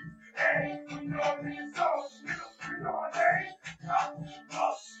 Please. Hey, you know niggas soldiers. You know what I mean?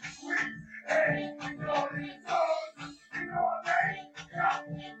 Please. Hey, you know niggas soldiers. You know what I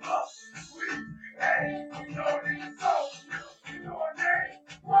mean? Please. Hey, you know niggas soldiers. You know what I mean?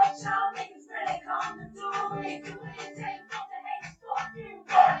 What y'all niggas really come to do? If you ain't take from the hate, fuck you.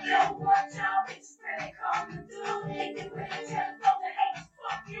 What y'all niggas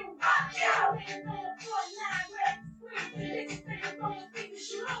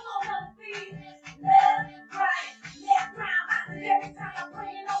time I'm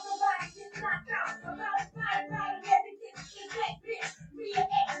praying on nobody gets knocked out. I'm out of time, out of everything. It's that bitch. Me and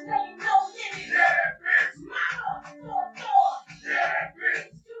X, ain't no limit. Yeah, that bitch. Mama, door. Yeah, that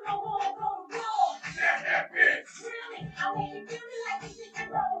bitch. You don't wanna go to war. Yeah, that bitch. Really? I make you feel me like you did the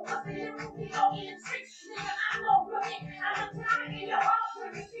road. What's the little deal in the streets? Nigga, I'm no rookie. I'm a diamond in your heart. When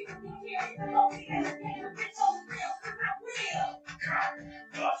you see me here, the most the entertainer, bitch on the real. Cause I'm real. God,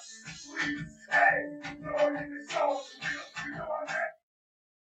 us, please. Hey, Lord, in the soul, you know I'm at.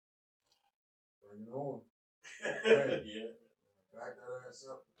 Bring it on. Yeah. Back that ass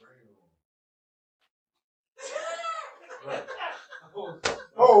up. Bring it on.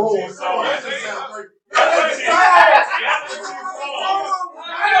 Oh, come on. That just sounds like.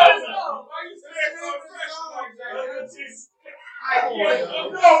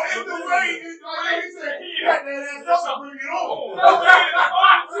 No, it's the way he said, back that ass up, bring it on.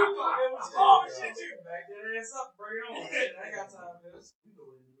 Shit, you back that ass up, bring it on. Shit, I ain't got time for this. You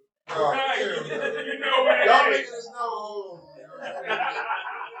know what it Y'all is. making us know.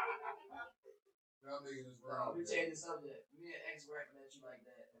 Y'all making us Let wrong. me tell you something. Me and X rapping at you like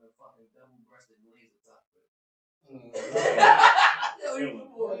that in a fucking double-breasted laser top. Yo, you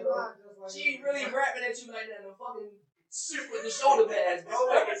boy, bro. She really rapping at you like that in a fucking suit with the shoulder pads, bro.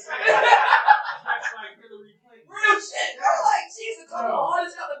 Like it's like Hillary Clinton. real shit, bro. Like she's a couple of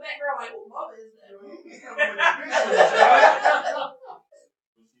artists out the background. Like, who mother is that?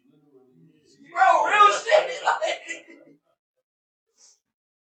 Bro, real shit. Like,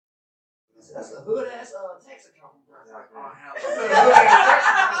 that's a hood ass tax account. Like our house.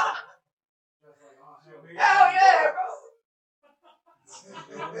 Hell yeah, bro.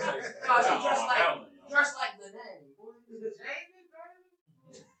 God, she dressed like the name.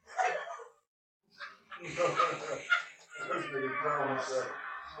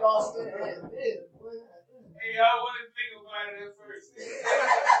 Hey, y'all want to think about it at first.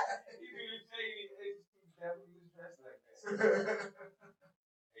 Even if they definitely dressed like that.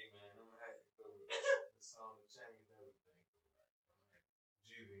 Hey, man, I'm going to have to go with the song that changed everything.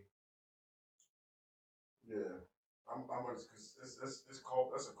 Juvie. Yeah. I'm because it's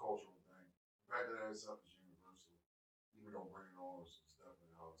called, that's a cultural thing. Back to that stuff is universal. Even though Bring It On is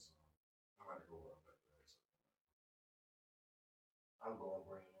definitely how it's I had to go with that. I'm going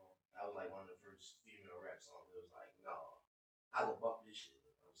Bring It On. That was like one of the first female rap songs. It was like, no, I would bump this shit.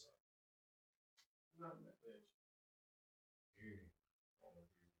 I'm sorry. Nothing like that.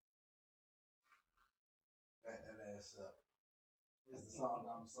 Back that ass up. This is the song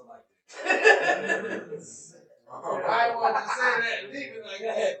I'm selecting. I ain't want to say that. Leave it like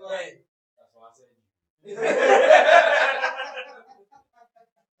that. Like, that's why I said you. That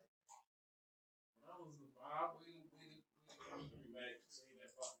was the vibe. We mad to say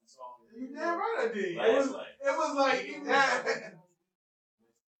that fucking song. You damn right I did. Last night. It was like, you had.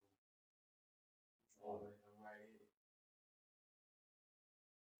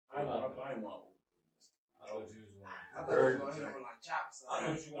 I want. I thought you was one. I thought you was going to like chops. I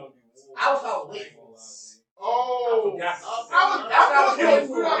thought you gonna do war. I was waiting for Oh, I that's what I was waiting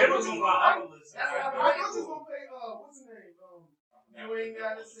for. It was on my other list. I thought you was gonna play, what's his name? You ain't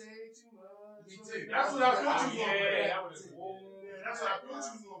gotta say too much. Me too. That's what I thought you was gonna play. Yeah, that was war. Yeah, that's what I thought you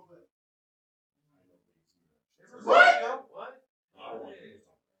was gonna play. What? What? Oh,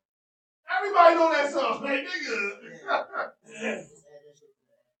 Everybody know that song, like nigga.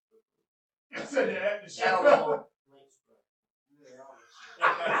 I said that. The shit. Shadow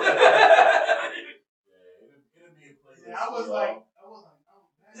Yeah, I was like,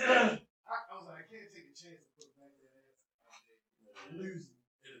 I can't take a chance to put back that ass. Losing.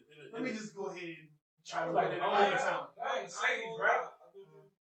 Let me just go ahead and try to write it all the time. That ain't Mercedes, right?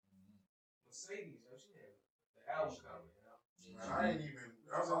 Mercedes, yo, she had the album cover, you know? man, I ain't even.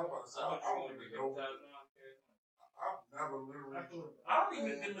 That's what I was about to say. I don't even know. I've never literally. I don't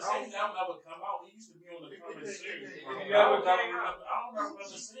even think Mercedes album ever come out. It used to be on the cover series. It I don't remember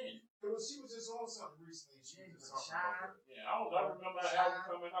seeing it. She was just on something recently. She was just talking about it. Yeah, I remember that album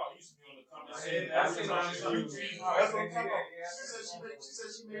coming out. It used to be on the cover series. That's what I'm talking about. She said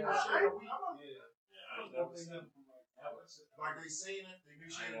she made a share a week. Yeah, I ain't never seen it. Like they seen it, they knew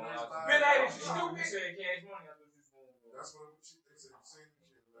she had a nice vibe. Ben Aiden, you stupid. You said Cash Money. I thought you said. That's what they said. Seen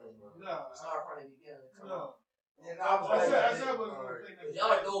it. No. Start from the beginning. No. And I was I said I wasn't gonna play that. Y'all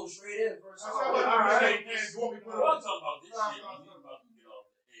like go straight in first. I said I wasn't gonna play that. You want me to put on? Talk about this shit. You need about to get off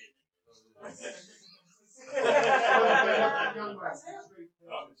the head.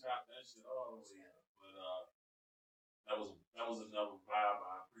 I can chop that shit all the way. But that was another vibe.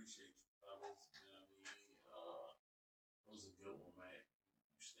 I appreciate you, fellas. You know what I mean? It was a good one, man.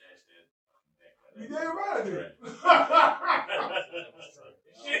 You stashed that fucking back. You damn right I did.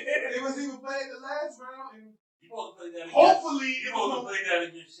 that. Hopefully, You it was supposed to play that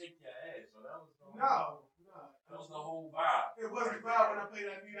against Shake Your Ass. So that was the no. That was the whole vibe. It wasn't the vibe when I played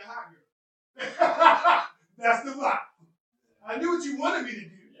that Need a Hot Girl. That's the vibe. I knew what you wanted me to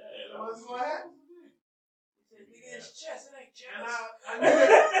do. Yeah, that wasn't going to happen. It's chest, it ain't chest. And I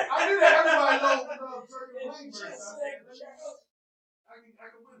knew that everybody knows Turkey Wing verse. I can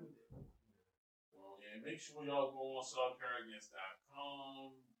win with it. Well, yeah, make sure y'all go on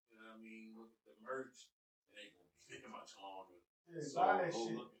SubCurrents.com. You know what I mean? Look at the merch. It ain't going to be that much longer. Yeah, buy that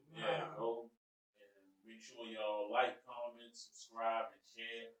shit. Go. And make sure y'all like, comment, subscribe, and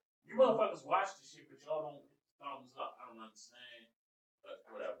share. You motherfuckers watch the shit, but y'all don't hit the thumbs up. I don't understand. But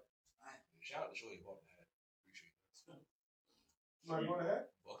whatever. Shout out to Shorty bought the hat. Appreciate that. Might go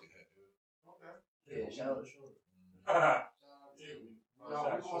ahead. Bucket hat, dude. Okay. Yeah, shout out to Shorty. No,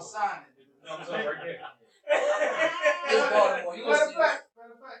 we're going to sign it. Thumbs up right there. It's Baltimore. You Matter of fact,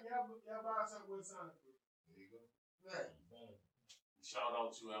 y'all buy something with Sonic. There you go. Right. Shout out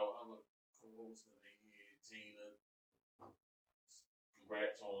to our other co-host in here, Tina.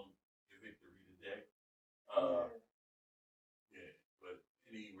 Congrats on your victory today. Yeah, but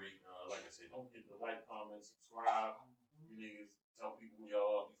at any rate, like I said, don't forget to like, comment, subscribe. You niggas tell people who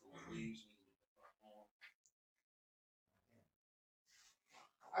y'all are before we leave.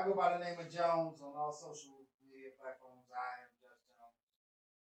 I go by the name of Jones on all social media platforms. I am just Jones.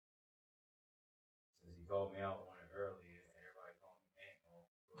 Since you called me out on it earlier, everybody called me Mango.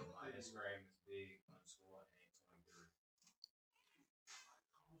 But my Instagram is big_Hank23.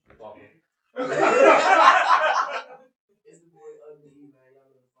 Fucking. It's the boy Ugly, man.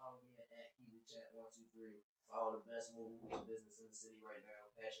 Y'all gonna follow me at KeepItChat123. Follow the best mobile hoop business in the city right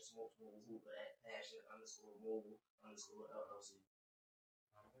now. Passion Smokes Mobile Hoop at Passion_Mobile_LLC.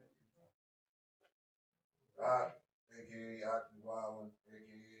 A.K.A. Active Wildin',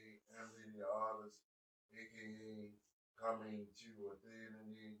 A.K.A. Emily the Artist, A.K.A. coming to a theater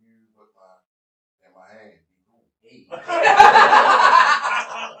near you with my hand. Be cool. Hey.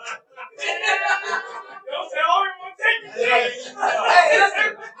 Don't say, oh, you want to take it. Hey,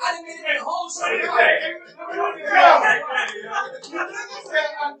 listen, I didn't mean to make the whole show. You nigga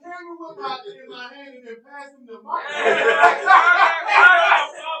said I came with in my hand and then passed him the mic.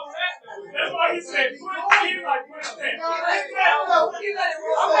 That's why he said, put it like put it there. You let it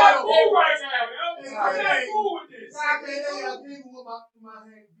roll. I'm not cool right now, yo. I'm not cool with this. I came with my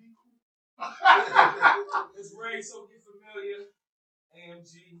hand. Be cool. It's Ray, so get familiar.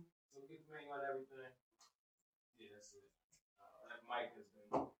 AMG, so get familiar on everything. Yeah, that's it. That mic has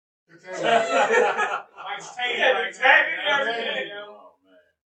been. Mike's tagging right now. Everything, yo. Oh,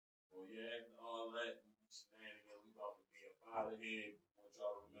 man. Well, yeah, all that shenanigans, we about to be up out of here. I want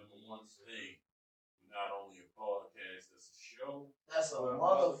y'all to remember one thing. We're not only a podcast, it's a show. That's a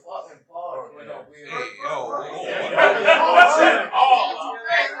motherfucking podcast.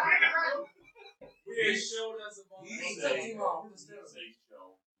 We ain't show that's a He ain't took too long. Say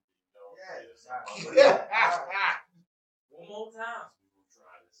show. One more time. We're gonna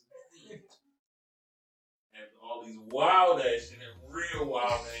try this. And all these wild ass shit and real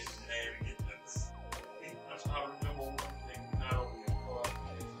wild ass shenanigans. I'm trying to remember one thing. We're not only a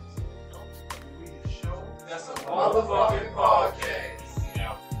podcast, it's a show. That's a Motherfucking podcast.